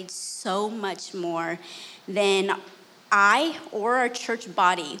carried so much more than I or our church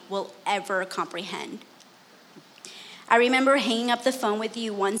body will ever comprehend. I remember hanging up the phone with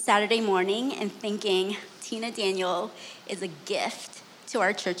you one Saturday morning and thinking, Tina Daniel is a gift to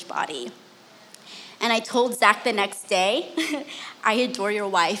our church body. And I told Zach the next day, I adore your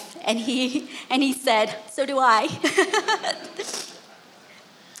wife. And he said, so do I.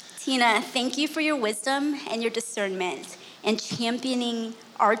 Tina, thank you for your wisdom and your discernment in championing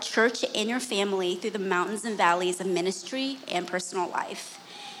our church and your family through the mountains and valleys of ministry and personal life.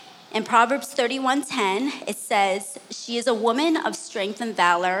 In Proverbs 31:10, it says, she is a woman of strength and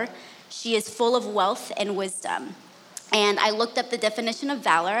valor. She is full of wealth and wisdom. And I looked up the definition of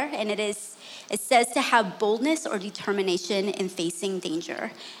valor, and it says to have boldness or determination in facing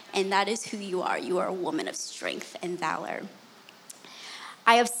danger. And that is who you are. You are a woman of strength and valor.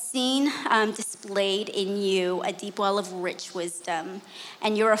 I have seen displayed in you a deep well of rich wisdom,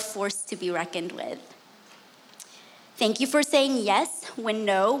 and you're a force to be reckoned with. Thank you for saying yes when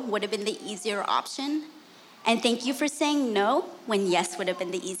no would have been the easier option. And thank you for saying no when yes would have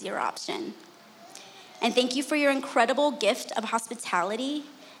been the easier option. And thank you for your incredible gift of hospitality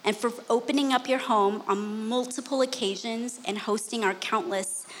and for opening up your home on multiple occasions and hosting our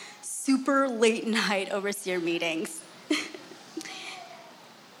countless super late night overseer meetings.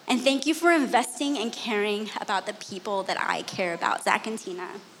 And thank you for investing and caring about the people that I care about, Zach and Tina.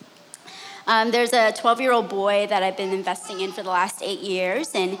 There's a 12-year-old boy that I've been investing in for the last 8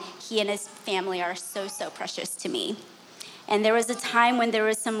 years, and he and his family are so, so precious to me. And there was a time when there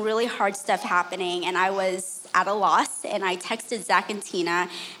was some really hard stuff happening, and I was at a loss, and I texted Zach and Tina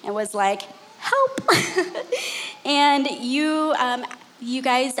and was like, help. And you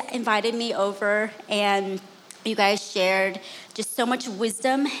guys invited me over, and you guys shared just so much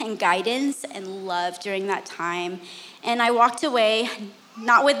wisdom and guidance and love during that time. And I walked away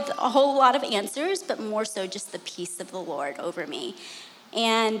not with a whole lot of answers, but more so just the peace of the Lord over me.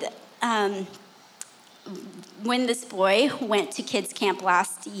 And when this boy went to kids camp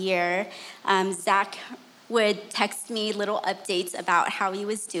last year, Zach would text me little updates about how he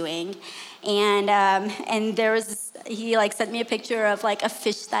was doing. And there was, he sent me a picture of a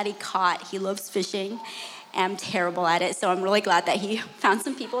fish that he caught. He loves fishing. I'm terrible at it, so I'm really glad that he found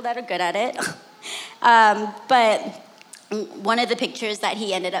some people that are good at it. But one of the pictures that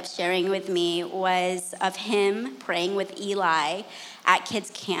he ended up sharing with me was of him praying with Eli at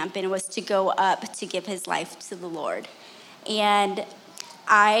kids camp, and it was to go up to give his life to the Lord. And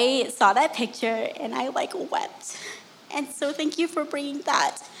I saw that picture and I wept. And so thank you for bringing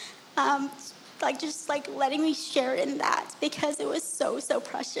that, just letting me share in that, because it was so, so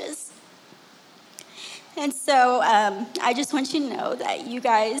precious. And so I just want you to know that you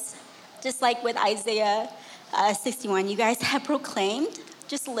guys, just like with Isaiah 61, you guys have proclaimed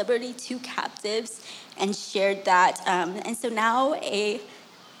just liberty to captives and shared that. And so now a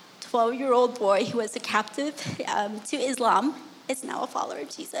 12-year-old boy who was a captive to Islam is now a follower of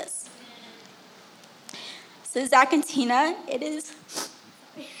Jesus. So Zach and Tina, it is,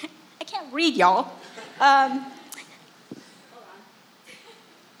 I can't read, y'all.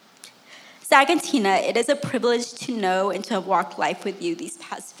 Zach and Tina, it is a privilege to know and to have walked life with you these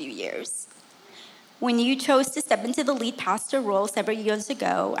past few years. When you chose to step into the lead pastor role several years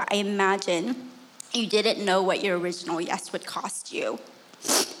ago, I imagine you didn't know what your original yes would cost you.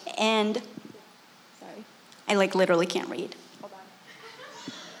 And, sorry, I literally can't read. Hold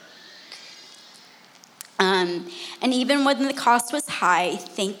on. And even when the cost was high,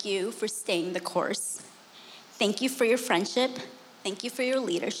 thank you for staying the course. Thank you for your friendship. Thank you for your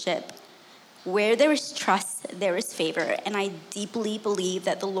leadership. Where there is trust, there is favor. And I deeply believe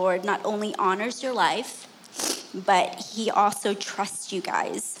that the Lord not only honors your life, but he also trusts you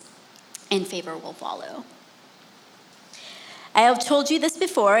guys, and favor will follow. I have told you this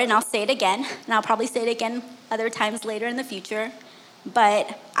before, and I'll say it again, and I'll probably say it again other times later in the future,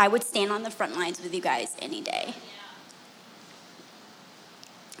 but I would stand on the front lines with you guys any day.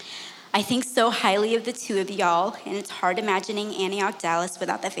 I think so highly of the two of y'all, and it's hard imagining Antioch, Dallas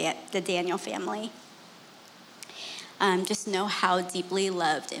without the Daniel family. Just know how deeply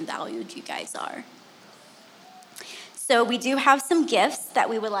loved and valued you guys are. So we do have some gifts that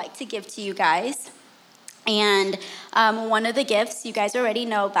we would like to give to you guys. And one of the gifts you guys already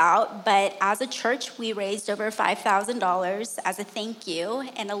know about, but as a church, we raised over $5,000 as a thank you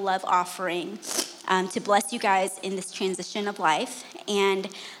and a love offering to bless you guys in this transition of life. And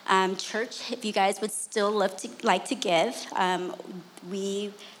church, if you guys would still like to give,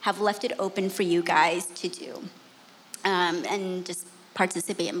 we have left it open for you guys to do and just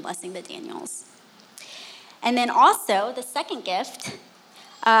participate in blessing the Daniels. And then also, the second gift,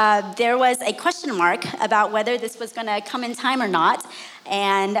 there was a question mark about whether this was going to come in time or not.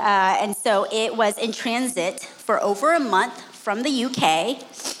 And so it was in transit for over a month from the UK.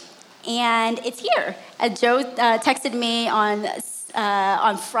 And it's here. Joe texted me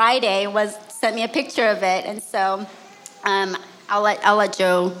on Friday, sent me a picture of it. And so I'll let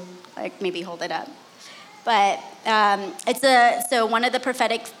Joe maybe hold it up. But so one of the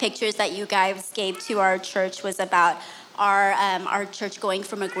prophetic pictures that you guys gave to our church was about our church going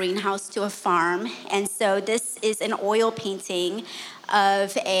from a greenhouse to a farm. And so this is an oil painting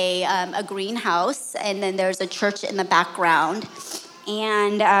of a greenhouse, and then there's a church in the background.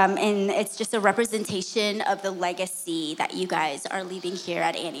 And it's just a representation of the legacy that you guys are leaving here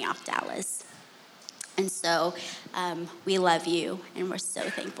at Antioch, Dallas. And so we love you, and we're so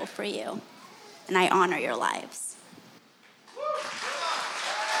thankful for you. And I honor your lives.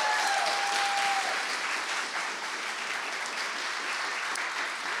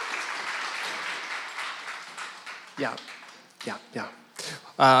 Yeah.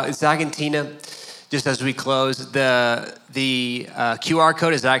 Zach and Tina, just as we close, the QR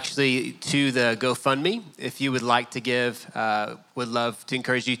code is actually to the GoFundMe. If you would like to give, would love to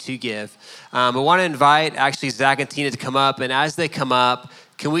encourage you to give. I want to invite actually Zach and Tina to come up, and as they come up,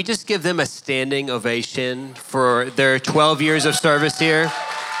 can we just give them a standing ovation for their 12 years of service here?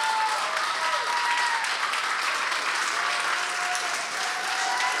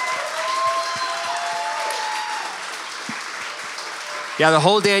 Yeah, the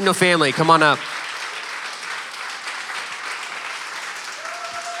whole Daniel family, come on up.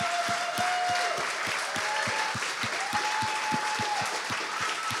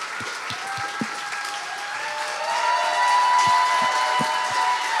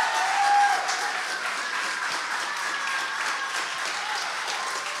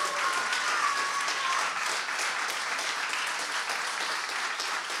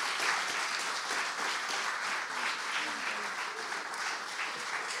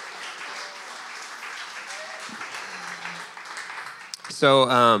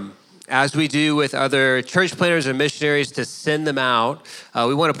 So as we do with other church planners or missionaries to send them out,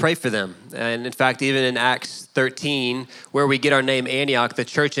 we want to pray for them. And in fact, even in Acts 13, where we get our name Antioch, the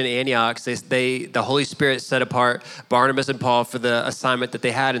church in Antioch, the Holy Spirit set apart Barnabas and Paul for the assignment that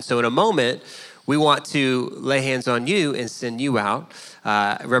they had. And so in a moment, we want to lay hands on you and send you out,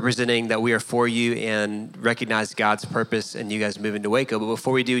 representing that we are for you and recognize God's purpose and you guys moving to Waco. But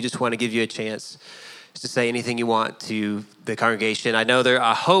before we do, we just want to give you a chance to say anything you want to the congregation.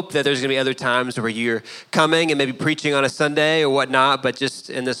 I hope that there's going to be other times where you're coming and maybe preaching on a Sunday or whatnot, but just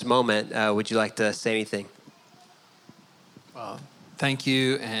in this moment, would you like to say anything? Well, thank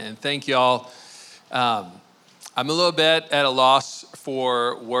you, and thank y'all. I'm a little bit at a loss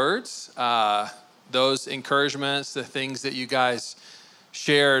for words. Those encouragements, the things that you guys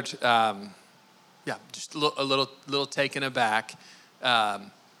shared, just a little taken aback at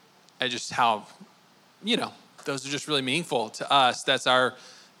just how, those are just really meaningful to us. Y'all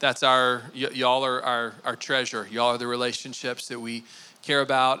are our treasure. Y'all are the relationships that we care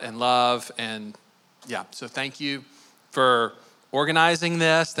about and love. And so thank you for organizing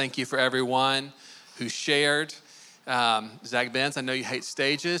this. Thank you for everyone who shared. Zach Benz, I know you hate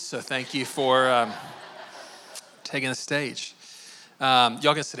stages, so thank you for taking the stage. Y'all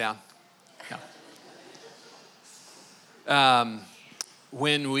can sit down. Yeah.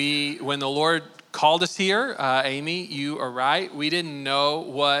 When the Lord called us here, Amy, you are right. We didn't know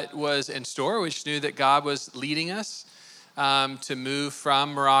what was in store. We just knew that God was leading us to move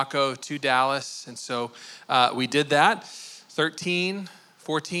from Morocco to Dallas. And so we did that 14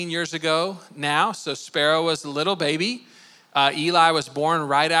 years ago now. So Sparrow was a little baby. Eli was born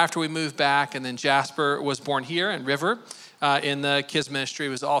right after we moved back. And then Jasper was born here, and River in the kids ministry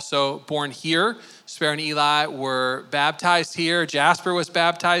was also born here. Sparrow and Eli were baptized here. Jasper was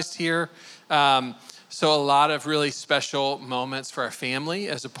baptized here. So a lot of really special moments for our family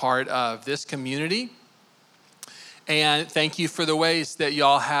as a part of this community. And thank you for the ways that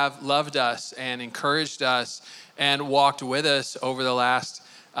y'all have loved us and encouraged us and walked with us over the last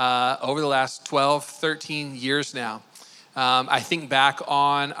 12, 13 years now. I think back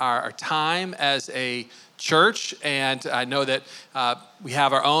on our time as a church, and I know that we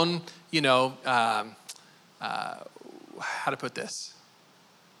have our own, how to put this?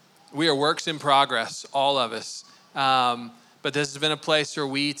 We are works in progress, all of us. But this has been a place where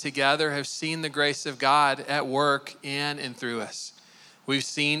we together have seen the grace of God at work in and through us. We've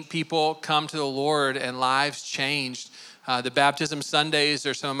seen people come to the Lord and lives changed. The baptism Sundays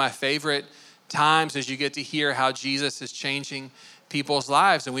are some of my favorite times as you get to hear how Jesus is changing people's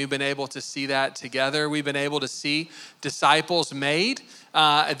lives. And we've been able to see that together. We've been able to see disciples made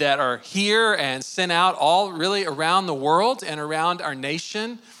that are here and sent out all really around the world and around our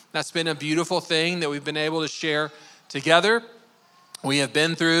nation. That's been a beautiful thing that we've been able to share together. We have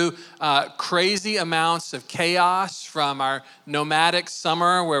been through crazy amounts of chaos, from our nomadic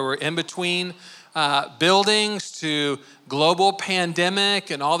summer where we're in between buildings to global pandemic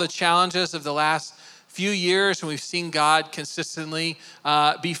and all the challenges of the last few years. And we've seen God consistently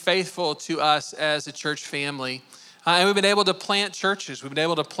be faithful to us as a church family. And we've been able to plant churches. We've been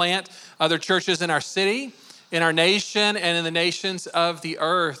able to plant other churches in our city, in our nation, and in the nations of the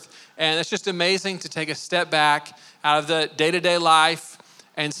earth. And it's just amazing to take a step back out of the day-to-day life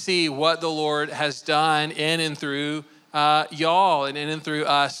and see what the Lord has done in and through y'all and in and through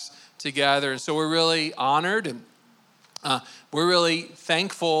us together. And so we're really honored and we're really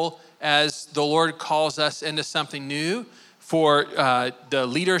thankful as the Lord calls us into something new for the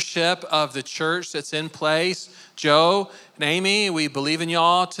leadership of the church that's in place. Joe and Amy, we believe in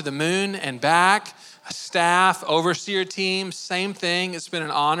y'all to the moon and back. Staff, overseer team, same thing. It's been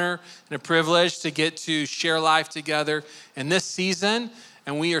an honor and a privilege to get to share life together in this season.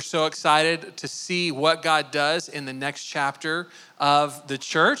 And we are so excited to see what God does in the next chapter of the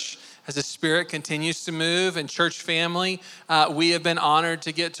church as the Spirit continues to move. And church family, we have been honored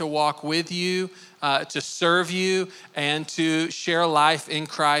to get to walk with you, to serve you, and to share life in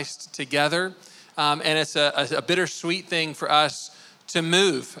Christ together. And it's a bittersweet thing for us to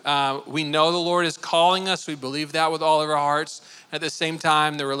move. We know the Lord is calling us. We believe that with all of our hearts. At the same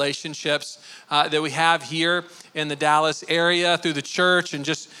time, the relationships that we have here in the Dallas area through the church and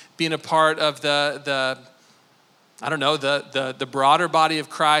just being a part of the broader body of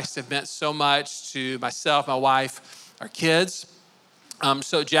Christ have meant so much to myself, my wife, our kids.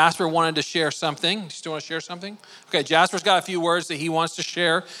 So Jasper wanted to share something. You still want to share something? Okay, Jasper's got a few words that he wants to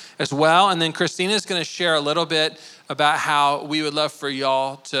share as well. And then Christina's going to share a little bit about how we would love for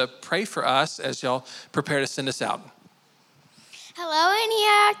y'all to pray for us as y'all prepare to send us out. Hello,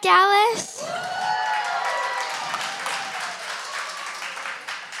 Antioch, Dallas.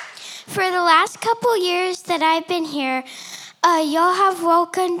 For the last couple years that I've been here, y'all have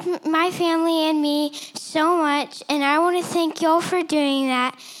welcomed my family and me so much, and I want to thank y'all for doing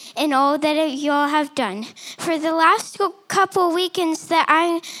that and all that y'all have done. For the last couple weekends that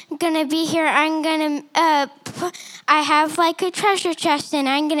I'm going to be here, I have like a treasure chest, and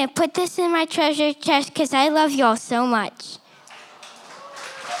I'm going to put this in my treasure chest because I love y'all so much.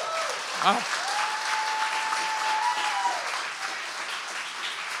 Wow.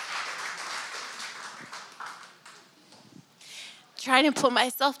 Trying to pull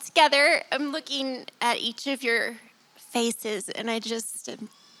myself together. I'm looking at each of your faces, and I just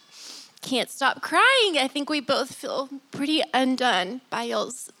can't stop crying. I think we both feel pretty undone by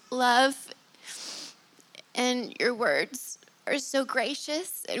y'all's love, and your words are so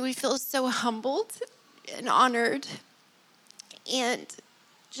gracious, and we feel so humbled and honored, and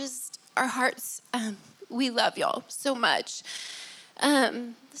just our hearts, we love y'all so much,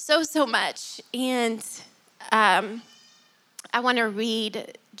 so much, and I want to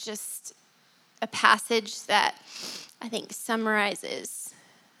read just a passage that I think summarizes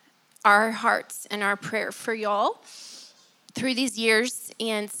our hearts and our prayer for y'all through these years,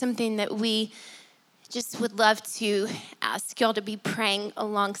 and something that we just would love to ask y'all to be praying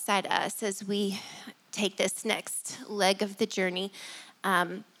alongside us as we take this next leg of the journey.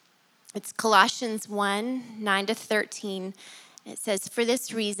 It's Colossians 1, 9-13. It says, "For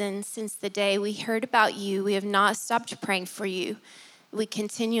this reason, since the day we heard about you, we have not stopped praying for you. We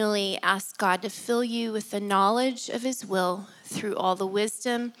continually ask God to fill you with the knowledge of his will through all the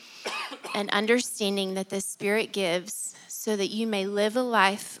wisdom and understanding that the Spirit gives, so that you may live a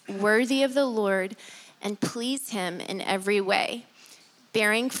life worthy of the Lord and please him in every way,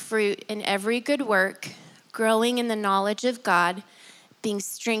 bearing fruit in every good work, growing in the knowledge of God, being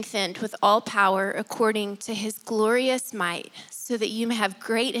strengthened with all power according to his glorious might, so that you may have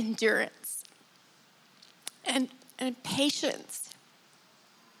great endurance and patience,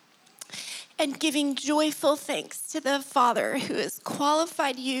 and giving joyful thanks to the Father who has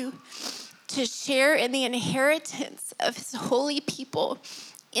qualified you to share in the inheritance of his holy people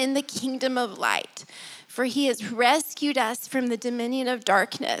in the kingdom of light. For he has rescued us from the dominion of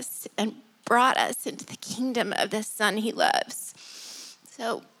darkness and brought us into the kingdom of the Son he loves."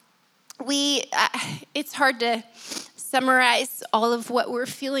 So it's hard to summarize all of what we're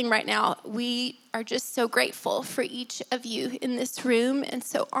feeling right now. We are just so grateful for each of you in this room, and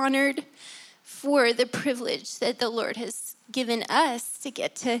so honored for the privilege that the Lord has given us to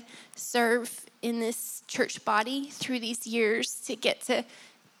get to serve in this church body through these years, to get to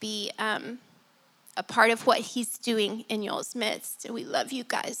be a part of what he's doing in y'all's midst. We love you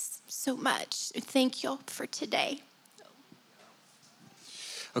guys so much. Thank y'all for today.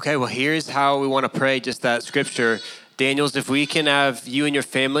 Okay, well, here's how we want to pray just that scripture. Daniels, if we can have you and your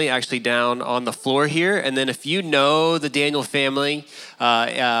family actually down on the floor here. And then if you know the Daniel family,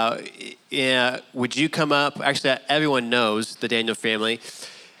 would you come up? Actually, everyone knows the Daniel family.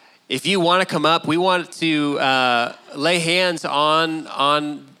 If you want to come up, we want to lay hands on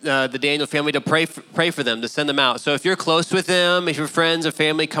the Daniel family to pray for them, to send them out. So if you're close with them, if you're friends or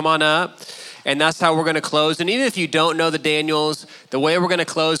family, come on up. And that's how we're going to close. And even if you don't know the Daniels, the way we're going to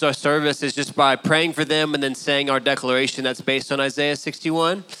close our service is just by praying for them and then saying our declaration that's based on Isaiah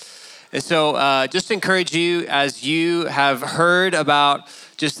 61. And so just encourage you, as you have heard about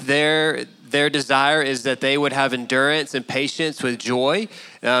just their desire is that they would have endurance and patience with joy,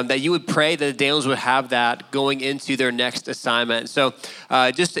 that you would pray that the Daniels would have that going into their next assignment. So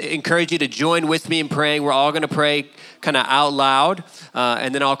just encourage you to join with me in praying. We're all going to pray kind of out loud,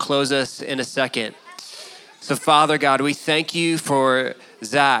 and then I'll close us in a second. So Father God, we thank you for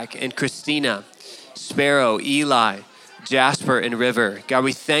Zach and Christina, Sparrow, Eli, Jasper, and River. God,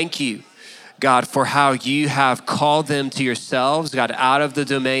 we thank you, God, for how you have called them to yourselves, God, out of the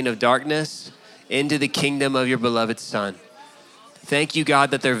domain of darkness into the kingdom of your beloved Son. Thank you, God,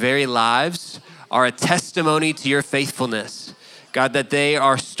 that their very lives are a testimony to your faithfulness. God, that they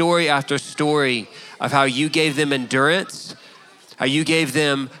are story after story of how you gave them endurance, how you gave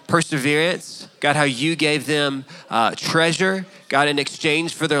them perseverance, God, how you gave them treasure, God, in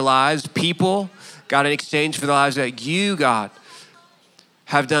exchange for their lives, people, God, in exchange for their lives, that you, God,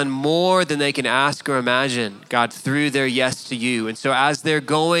 have done more than they can ask or imagine, God, through their yes to you. And so as they're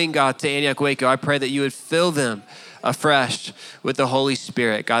going, God, to Antioch Waco, I pray that you would fill them afresh with the Holy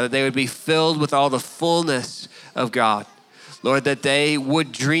Spirit, God, that they would be filled with all the fullness of God. Lord, that they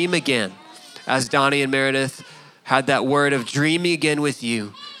would dream again, as Donnie and Meredith had that word of dreaming again with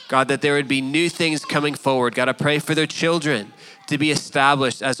you. God, that there would be new things coming forward. God, I pray for their children to be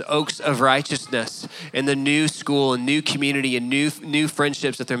established as oaks of righteousness in the new school and new community and new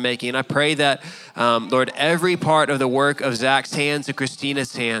friendships that they're making. And I pray that, Lord, every part of the work of Zach's hands and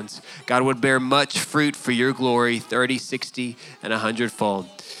Christina's hands, God, would bear much fruit for your glory, 30, 60, and 100-fold.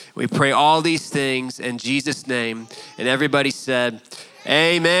 We pray all these things in Jesus' name. And everybody said,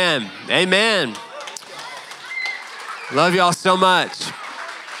 amen. Amen. Love y'all so much.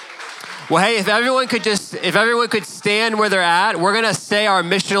 Well, hey, if everyone could stand where they're at, we're going to say our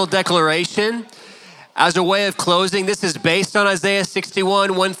missional declaration as a way of closing. This is based on Isaiah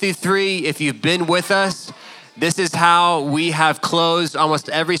 61, 1-3. If you've been with us, this is how we have closed almost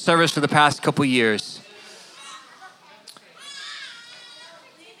every service for the past couple years.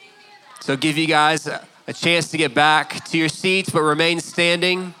 So give you guys a chance to get back to your seats, but remain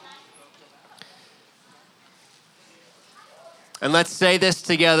standing. And let's say this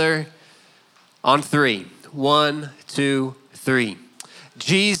together on 3. 1, 2, 3.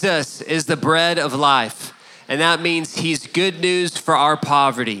 Jesus is the bread of life, and that means he's good news for our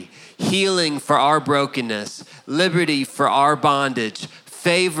poverty, healing for our brokenness, liberty for our bondage,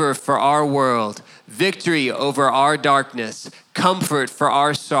 favor for our world, victory over our darkness, comfort for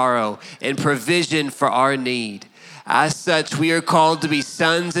our sorrow, and provision for our need. As such, we are called to be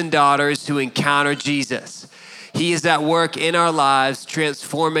sons and daughters who encounter Jesus. He is at work in our lives,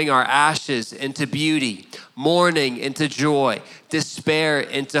 transforming our ashes into beauty, mourning into joy, despair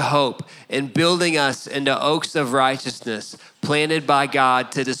into hope, and building us into oaks of righteousness, planted by God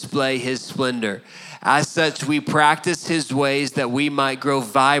to display his splendor. As such, we practice his ways that we might grow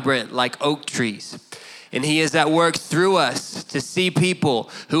vibrant like oak trees. And he is at work through us to see people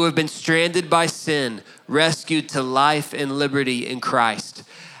who have been stranded by sin, rescued to life and liberty in Christ.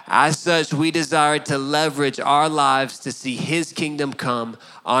 As such, we desire to leverage our lives to see his kingdom come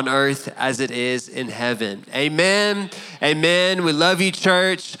on earth as it is in heaven. Amen. Amen. We love you,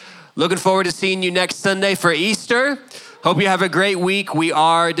 church. Looking forward to seeing you next Sunday for Easter. Hope you have a great week. We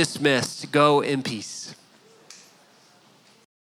are dismissed. Go in peace.